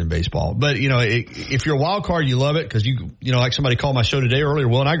wild cards in baseball. But, if you're a wild card, you love it because like somebody called my show today earlier,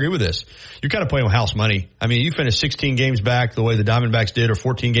 Will, and I agree with this. You're kind of playing with house money. I mean, you finished 16 games back the way the Diamondbacks did or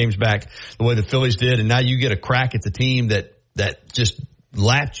 14 games back the way the Phillies did, and now you get a crack at the team that just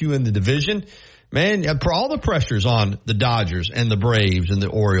lapped you in the division. Man, for all the pressures on the Dodgers and the Braves and the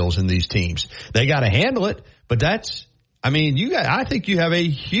Orioles and these teams, they got to handle it. But I think you have a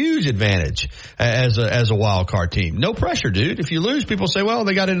huge advantage as a wild card team. No pressure, dude. If you lose, people say, well,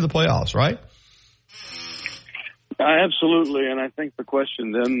 they got into the playoffs, right? Absolutely. And I think the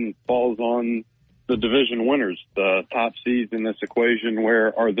question then falls on the division winners, the top seeds in this equation.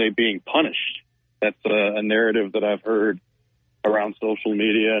 Where are they being punished? That's a narrative that I've heard around social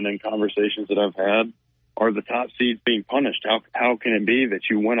media and in conversations that I've had. Are the top seeds being punished? How can it be that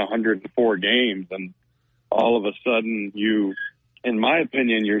you win 104 games and all of a sudden in my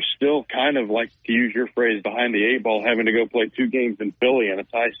opinion, you're still kind of, like, to use your phrase, behind the 8 ball, having to go play 2 games in Philly in a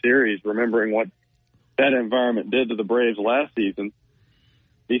tie series, remembering what that environment did to the Braves last season.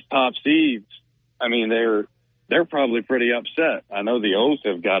 These top seeds, I mean, they're probably pretty upset. I know the O's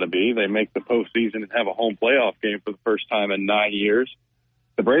have got to be. They make the postseason and have a home playoff game for the first time in 9 years.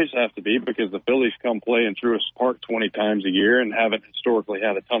 The Braves have to be because the Phillies come play in Truist Park 20 times a year and haven't historically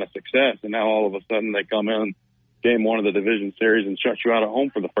had a ton of success. And now all of a sudden they come in game 1 of the division series and shut you out at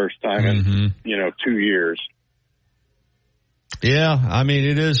home for the first time in 2 years. Yeah, I mean,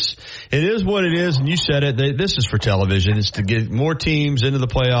 it is what it is, and you said it. This is for television. It's to get more teams into the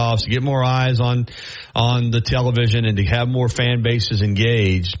playoffs, to get more eyes on the television, and to have more fan bases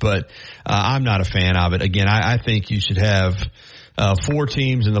engaged. But I'm not a fan of it. Again, I think you should have 4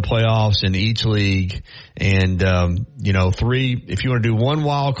 teams in the playoffs in each league, and 3. If you want to do 1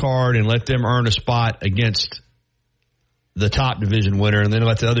 wild card and let them earn a spot against the top division winner, and then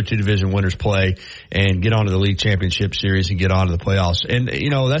let the other 2 division winners play and get onto the league championship series and get onto the playoffs. And,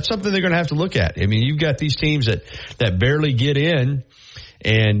 that's something they're going to have to look at. I mean, you've got these teams that barely get in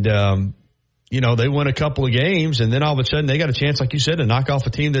and, they win a couple of games and then all of a sudden they got a chance, like you said, to knock off a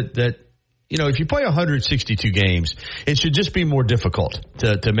team that if you play 162 games, it should just be more difficult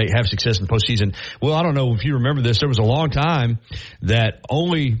to have success in the postseason. Well, I don't know if you remember this. There was a long time that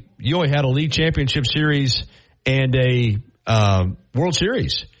you only had a league championship series and a World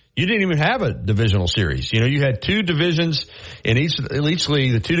Series. You didn't even have a divisional series. You had 2 divisions in each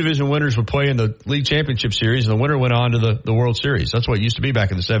league. The 2 division winners would play in the league championship series, and the winner went on to the World Series. That's what it used to be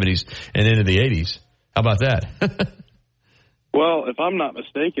back in the 70s and into the 80s. How about that? Well, if I'm not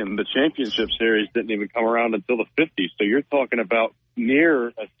mistaken, the championship series didn't even come around until the 50s. So you're talking about near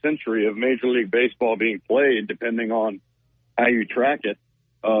a century of Major League Baseball being played, depending on how you track it,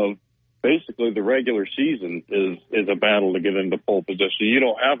 of basically the regular season is a battle to get into pole position. You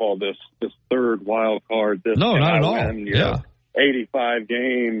don't have all this third wild card. No, not at all. Yeah. 85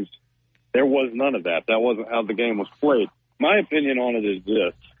 games. There was none of that. That wasn't how the game was played. My opinion on it is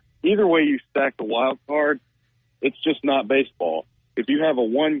this. Either way you stack the wild card, it's just not baseball. If you have a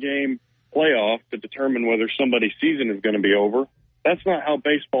 1-game playoff to determine whether somebody's season is going to be over, that's not how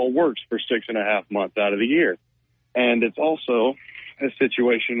baseball works for 6.5 months out of the year. And it's also a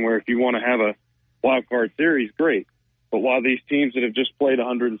situation where if you want to have a wild card series, great. But while these teams that have just played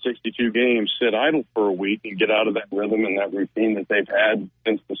 162 games sit idle for a week and get out of that rhythm and that routine that they've had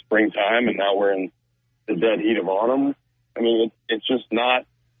since the springtime, and now we're in the dead heat of autumn, I mean, it's just not,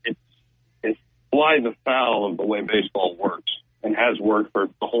 it flies afoul of the way baseball works and has worked for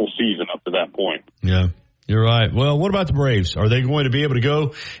the whole season up to that point. Yeah. You're right. Well, what about the Braves? Are they going to be able to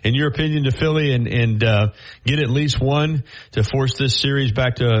go, in your opinion, to Philly and get at least one to force this series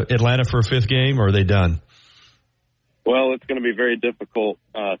back to Atlanta for a 5th game, or are they done? Well, it's going to be very difficult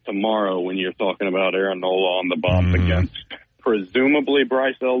tomorrow when you're talking about Aaron Nola on the bump against presumably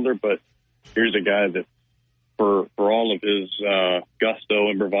Bryce Elder, but here's a guy that for all of his gusto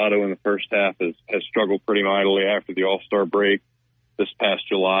and bravado in the first half has struggled pretty mightily after the All-Star break this past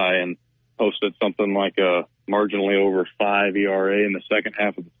July and posted something like a marginally over 5 ERA in the second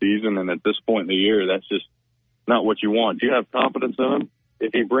half of the season. And at this point in the year, that's just not what you want. Do you have confidence in him?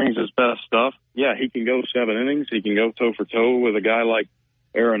 If he brings his best stuff, yeah, he can go 7 innings. He can go toe for toe with a guy like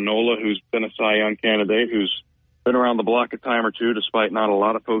Aaron Nola, who's been a Cy Young candidate, who's been around the block a time or two, despite not a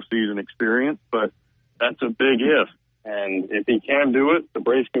lot of postseason experience. But that's a big if. And if he can do it, the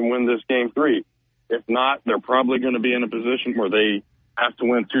Braves can win this game 3. If not, they're probably going to be in a position where they have to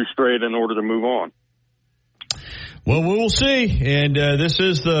win 2 straight in order to move on. Well, we will see, and this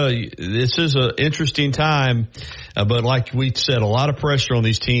is an interesting time. But like we said, a lot of pressure on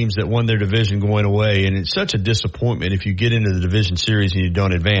these teams that won their division going away, and it's such a disappointment if you get into the division series and you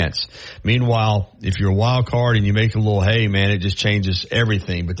don't advance. Meanwhile, if you're a wild card and you make a little hay, man, it just changes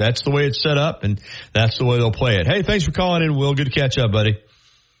everything. But that's the way it's set up, and that's the way they'll play it. Hey, thanks for calling in, Will. Good to catch up, buddy.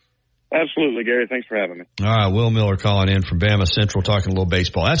 Absolutely, Gary. Thanks for having me. All right, Will Miller calling in from Bama Central, talking a little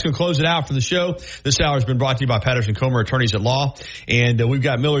baseball. That's going to close it out for the show. This hour has been brought to you by Patterson Comer, attorneys at law. And we've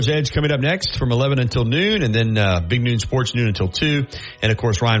got Miller's Edge coming up next from 11 until noon, and then Big Noon Sports noon until 2. And, of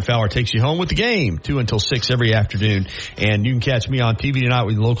course, Ryan Fowler takes you home with the game, 2 until 6 every afternoon. And you can catch me on TV tonight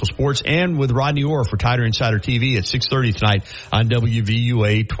with local sports and with Rodney Orr for Tider Insider TV at 6:30 tonight on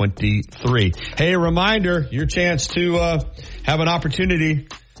WVUA 23. Hey, a reminder, your chance to have an opportunity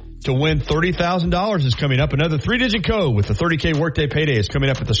to win $30,000 is coming up. Another 3-digit code with the 30K Workday Payday is coming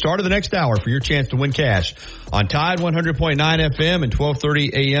up at the start of the next hour for your chance to win cash on Tide 100.9 FM and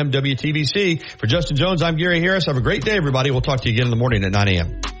 1230 AM WTBC. For Justin Jones, I'm Gary Harris. Have a great day, everybody. We'll talk to you again in the morning at 9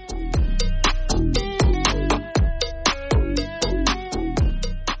 a.m.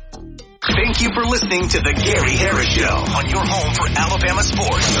 Thank you for listening to the Gary Harris Show on your home for Alabama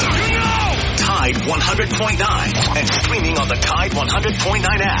sports. Tide 100.9 and streaming on the Tide 100.9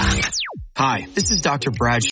 app. Hi, this is Dr. Brad